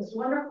 gave me this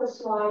wonderful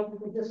slide. You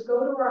can just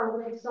go to our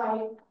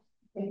website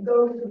and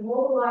go to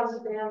mobilize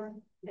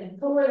event and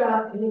pull it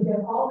up, and you get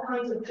all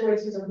kinds of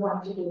choices of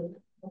what to do,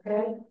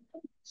 okay?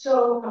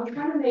 So I'm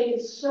trying to make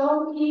it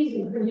so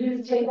easy for you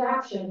to take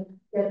action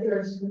that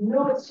there's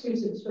no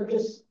excuses for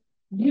just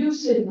you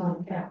sitting on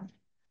the couch.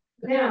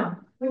 Now,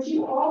 would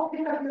you all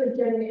pick up your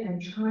agenda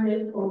and turn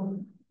it over?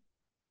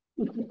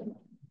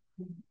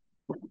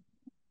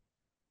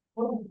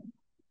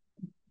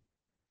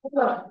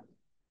 Look,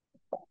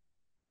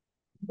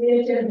 the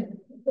agenda.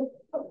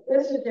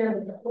 This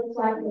agenda looks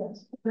like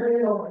this.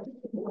 Turn it over.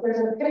 There's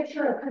a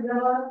picture of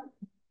Camilla.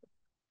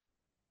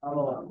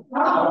 Oh.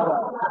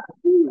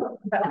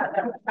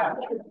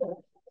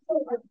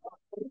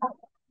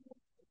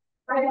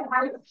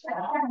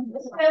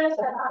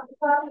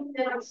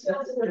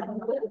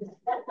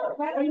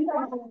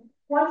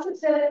 Once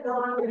it's in it,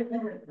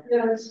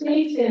 the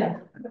speaks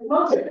in.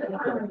 Most of the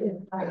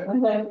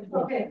time.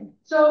 Okay,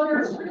 so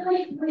there's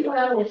really 3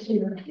 levels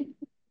here.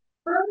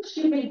 First,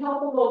 you can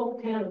help a local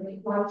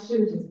candidate like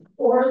Susan,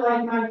 or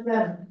like Mike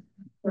Nevin,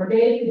 or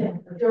David,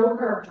 or Joe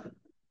Kirk.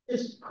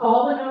 Just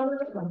call the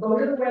number or go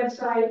to the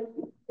website.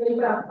 They've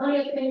got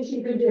plenty of things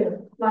you can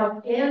do.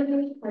 Like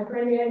Andy, my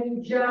friend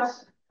Andy,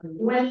 just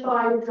went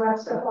by to drop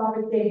stuff off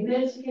at Dave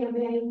Mint's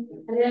campaign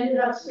and ended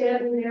up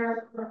standing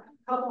there for a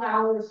couple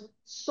hours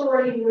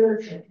sorting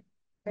literature.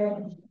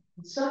 Okay.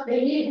 So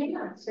they need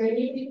hands. They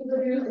need people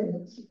to do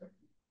things.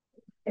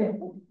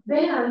 And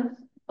then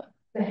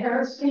the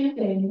Harris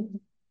campaign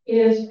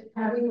is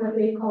having what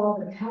they call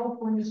the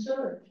California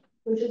Surge,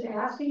 which is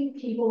asking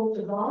people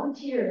to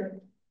volunteer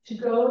to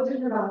go to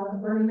Nevada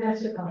or New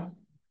Mexico.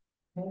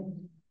 Okay.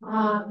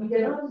 You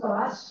get on the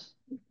bus,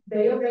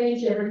 they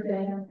arrange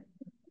everything.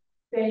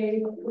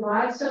 They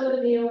provide some of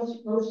the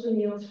meals, most of the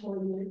meals for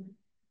you.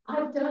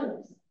 I've done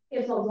it.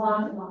 It's a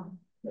lot of fun.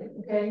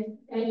 Okay.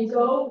 And you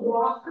go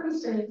walk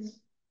precincts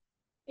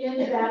in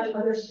that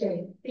other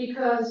state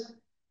because,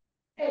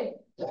 hey,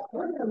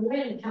 we're going to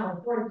win in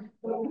California,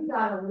 but we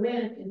got to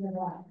win in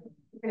Nevada.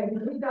 Okay.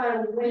 We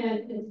got to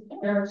win in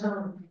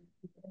Arizona.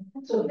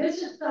 So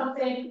this is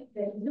something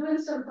that you and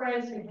some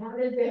friends can have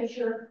an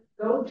adventure.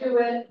 Go do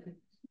it.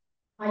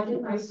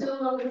 I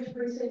still know which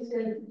precincts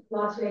in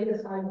Las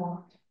Vegas I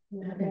walked.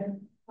 Okay.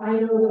 I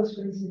know those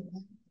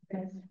precincts.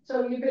 Okay.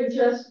 So you can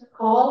just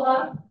call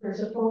up.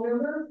 There's a phone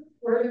number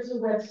or there's a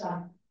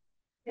website.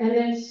 And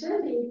then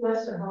Cindy,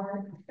 bless her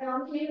heart,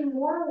 found even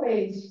more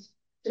ways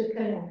to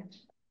connect,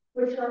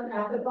 which are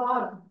at the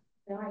bottom.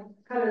 And I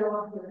cut it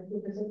off there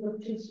because it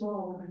looked too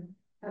small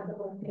at the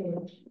web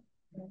page.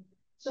 Okay.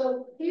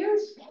 So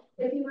here's,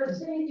 if you were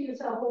saying to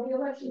yourself, well, the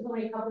election's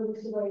only a couple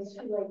weeks away, it's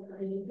too late for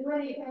me to do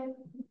anything.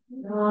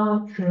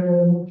 Not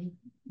true.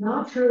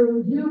 Not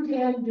true. You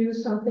can do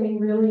something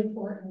really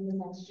important in the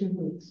next 2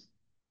 weeks.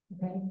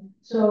 Okay.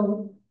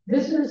 So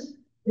this is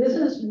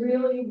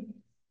really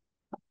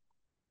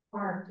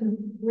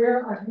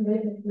where our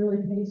commitment really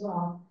pays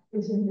off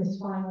is in this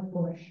final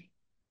push.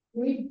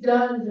 We've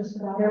done just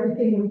about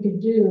everything we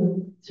could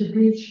do to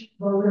reach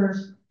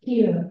voters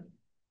here.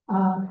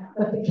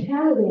 But the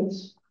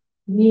candidates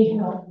need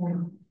help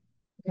now.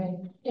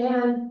 Okay.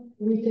 And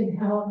we can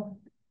help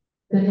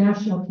the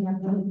national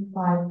campaign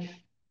by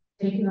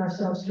taking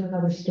ourselves to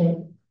another state.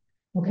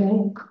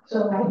 Okay.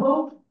 So I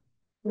hope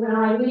when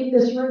I leave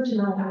this room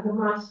tonight, I will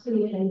not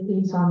see any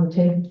things on the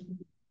table.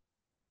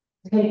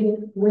 Take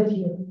it with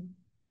you.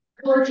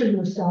 Torture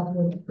yourself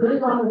with it. Put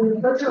it on the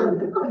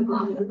refrigerator. Okay.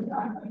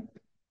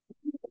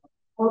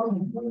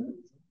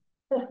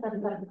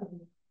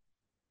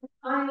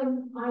 I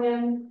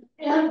am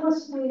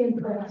endlessly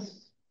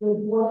impressed with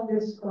what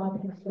this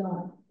club has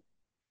done.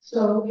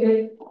 So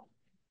it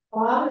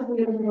bothers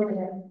me a little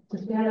bit to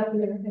stand up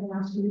here and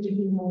ask you to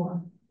do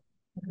more.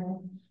 Okay.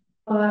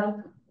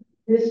 But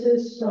this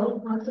is so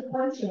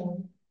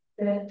consequential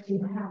that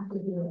you have to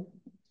do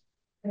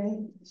it. Okay.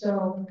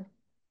 So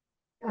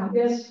I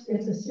guess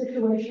it's a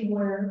situation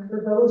where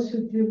for those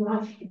who do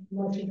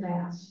much is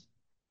asked.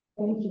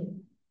 Thank you.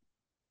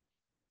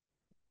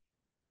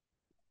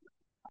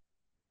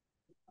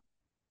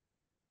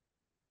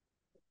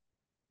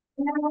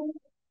 Now,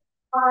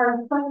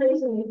 our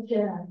fundraising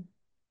agenda.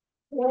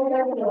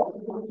 Hello,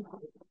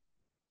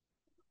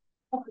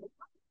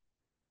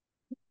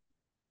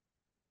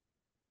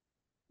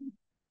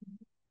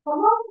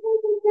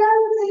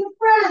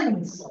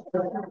 friends.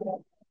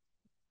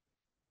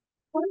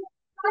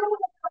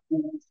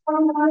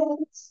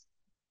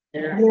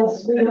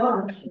 Yes, we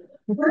are.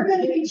 We're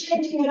going to be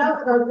changing it up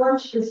with our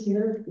lunch this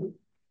year.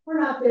 We're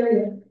not there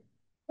yet.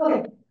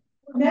 Okay.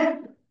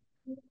 Next.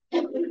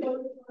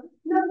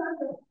 No,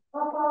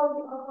 I'll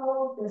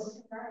follow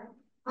this.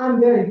 I'm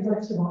very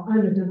flexible. I'm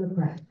a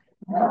Democrat.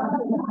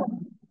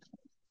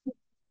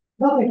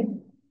 Okay.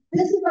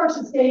 This is our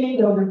sustaining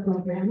donor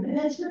program, and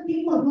it's for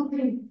people who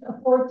can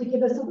afford to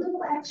give us a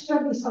little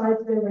extra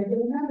besides their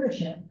regular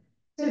membership.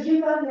 So if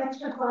you've got an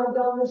extra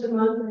 $5 a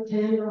month or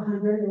 10 or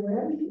 100 or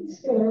whatever you can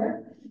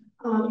spare,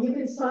 you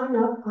can sign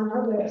up on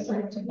our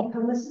website to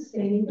become a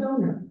sustaining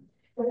donor.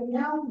 Right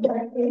now, we've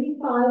got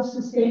 85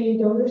 sustaining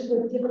donors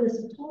who have given us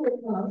a total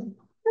of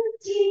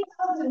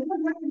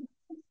 $13,100.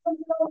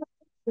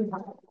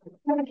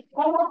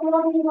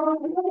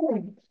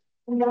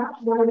 And that's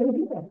why we're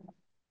here.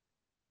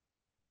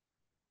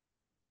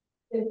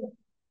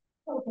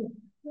 Okay,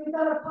 we've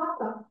got a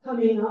pop-up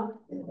coming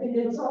up, and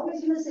it's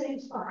always in the same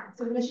spot.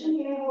 It's a Mission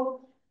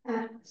Hill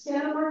at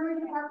Santa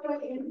Margarita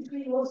Parkway in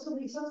between Los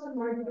Alisos and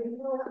Margarita,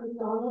 where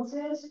McDonald's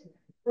is,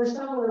 or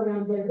somewhere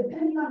around there,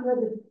 depending on where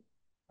the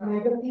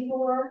mega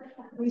people are.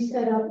 We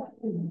set up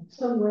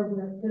somewhere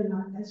where they're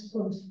not as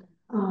close.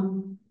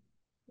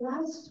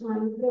 Last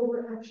time there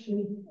were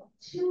actually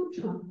 2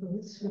 Trump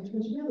booths, which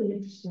was really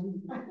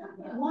interesting.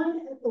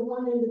 One at the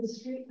one end of the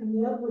street and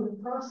the other one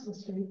across the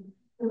street.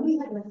 And we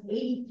had like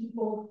 80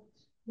 people,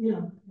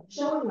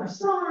 showing our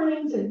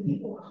signs and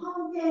people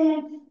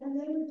honking, and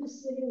they were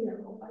just sitting there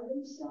all by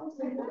themselves.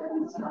 And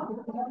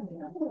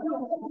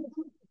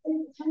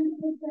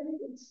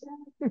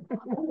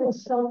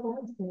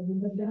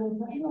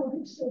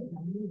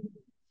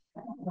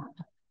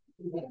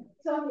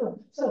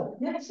so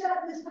next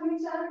up this coming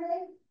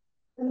Saturday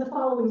and the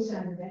following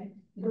Saturday,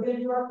 we're going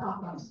to do our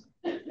pop-ups.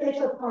 It's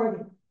a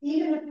party.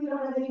 Even if we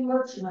don't have any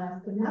merch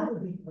left, and that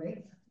would be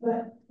great,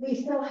 but we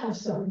still have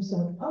some,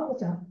 so all the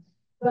time.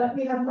 But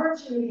we have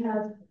merch and we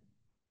have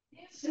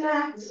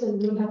snacks and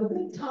we have a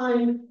good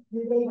time.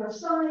 We wave our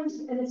signs,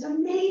 and it's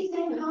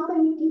amazing how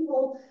many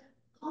people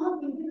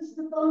honk and give us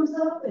the thumbs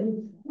up.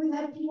 And we've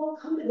had people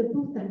come to the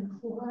booth and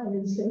cry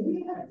and say,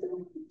 we have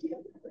to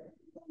give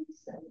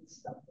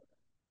stuff.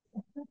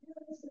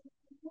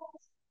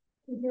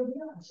 And here we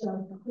are.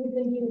 So we've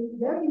been doing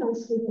very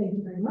nicely. Thank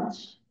you very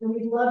much. And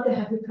we'd love to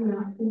have you come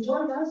out and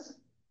join us.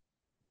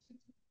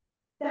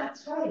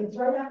 That's right. It's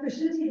right after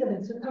Susie's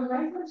event. So come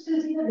right from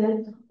Susie's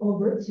event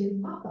over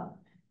to Pop-Up.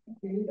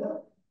 There you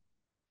go.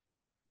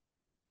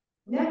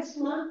 Next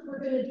month, we're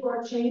going to do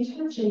our Change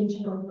for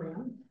Change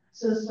program.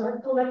 So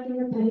start collecting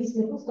your pennies,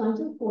 nickels, dimes,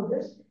 and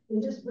quarters,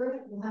 and just bring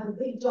it. We'll have a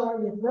big jar.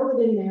 We'll throw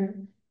it in there,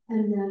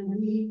 and then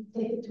we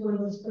take it to one of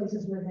those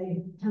places where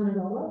they count it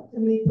all up,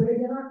 and we put it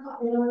in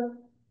our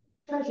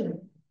treasury.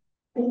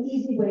 An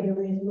easy way to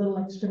raise a little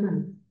extra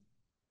money.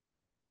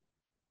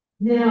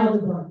 Now the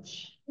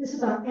brunch. This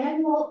is our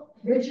annual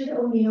Richard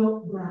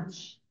O'Neill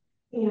brunch.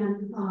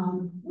 And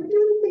we're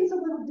doing things a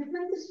little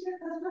different this year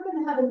because we're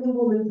going to have a new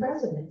woman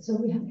president. So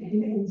we have to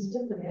do things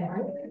differently,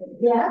 right?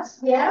 Yes,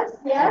 yes,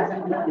 yes. Yes,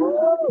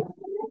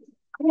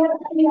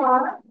 we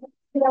are.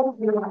 Yes,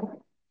 we are.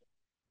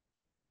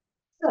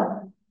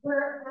 So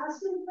we're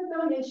asking for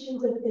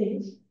donations of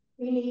things.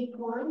 We need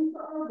wine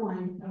for our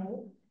wine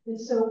club. And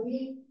so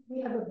we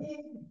have a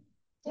big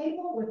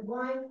table with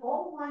wine.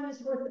 All the wine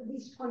is worth at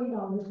least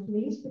 $20,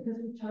 please, because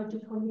we charge you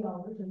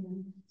 $20. And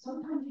then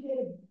sometimes you get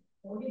a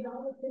 $40,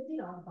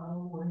 $50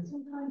 bottle of wine.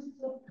 Sometimes it's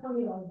like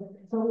 $20, but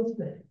it's always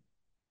good.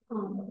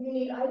 We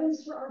need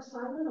items for our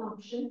silent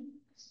auction.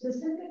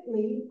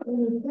 Specifically, we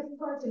need gift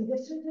cards and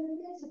gift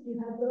certificates, if you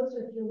have those,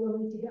 or if you're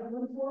willing to get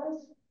one for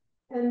us.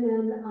 And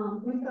then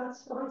we've got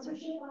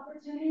sponsorship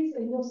opportunities,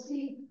 and you'll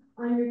see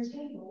on your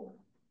table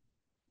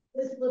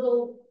this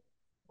little,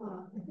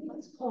 I think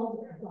it's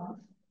called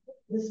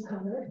this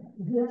color.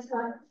 It's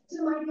got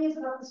some ideas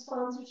about the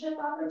sponsorship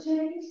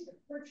opportunities.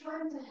 We're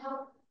trying to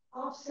help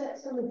offset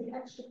some of the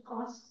extra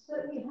costs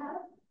that we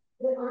have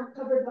that aren't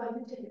covered by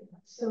the ticket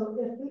price. So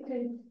if we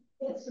can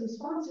get some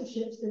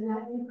sponsorships, then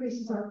that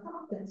increases our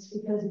profits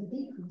because it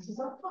decreases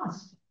our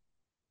cost.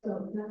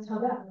 So that's how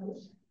that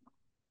goes.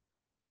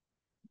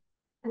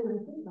 And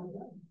I think I'm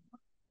done.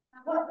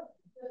 What?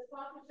 The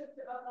sponsorships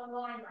are up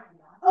online right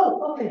now.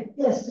 Oh, okay.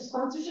 Yes, the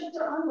sponsorships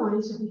are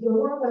online. So if you go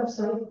to our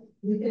website,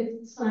 you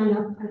can sign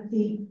up at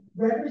the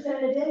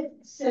representative,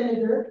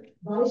 senator,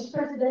 vice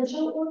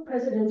presidential, or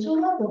presidential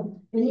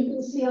level. And you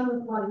can see on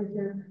the flyer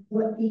here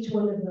what each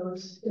one of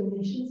those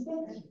donations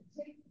is.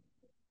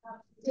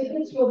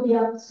 Tickets will be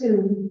up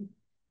soon.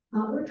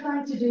 We're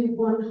trying to do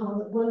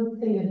one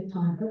thing at a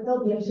time, but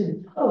they'll be up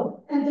soon.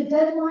 Oh, and the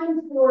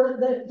deadline for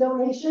the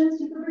donations,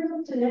 you can bring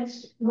them to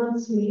next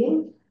month's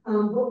meeting.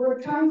 But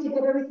we're trying to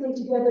get everything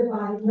together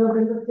by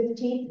November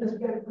 15th because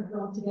we've got to put it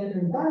all together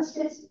in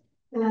baskets.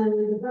 And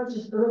the brunch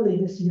is early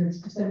this year, it's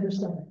December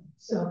 7th.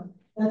 So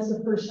that's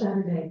the first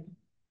Saturday.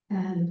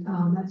 And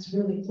that's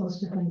really close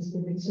to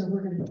Thanksgiving. So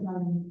we're going to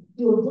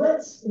do a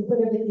blitz and put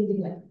everything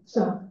together.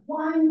 So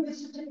wine, gift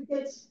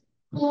certificates,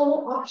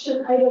 pool,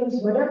 auction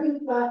items, whatever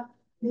you've got,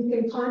 you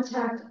can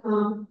contact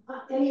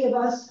any of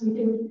us. You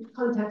can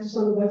contact us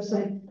on the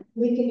website.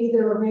 We can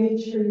either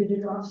arrange for you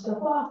to drop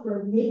stuff off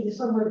or meet you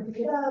somewhere to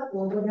pick it up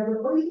or whatever,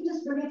 or you can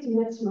just bring it to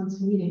next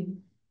month's meeting.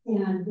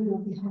 And we will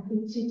be happy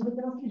to take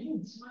it off your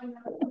hands.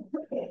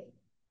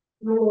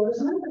 My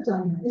Laura's number's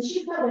on there. And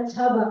she's got a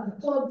tub up, a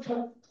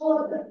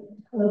club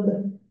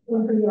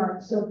in her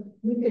yard. So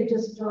you could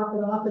just drop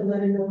it off and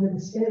let her know that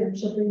it's there and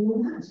she'll bring you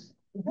in the house.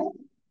 Okay?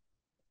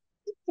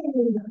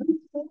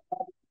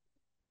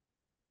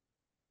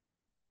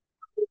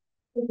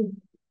 Okay.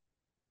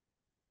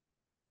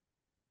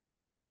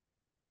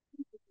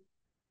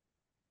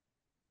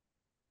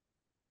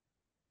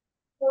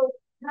 So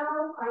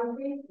now, I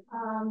think,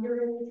 you're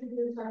gonna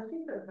introduce our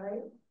speaker,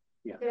 right?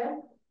 Yeah.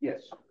 Ted?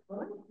 Yes. All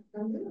right,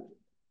 I'm good.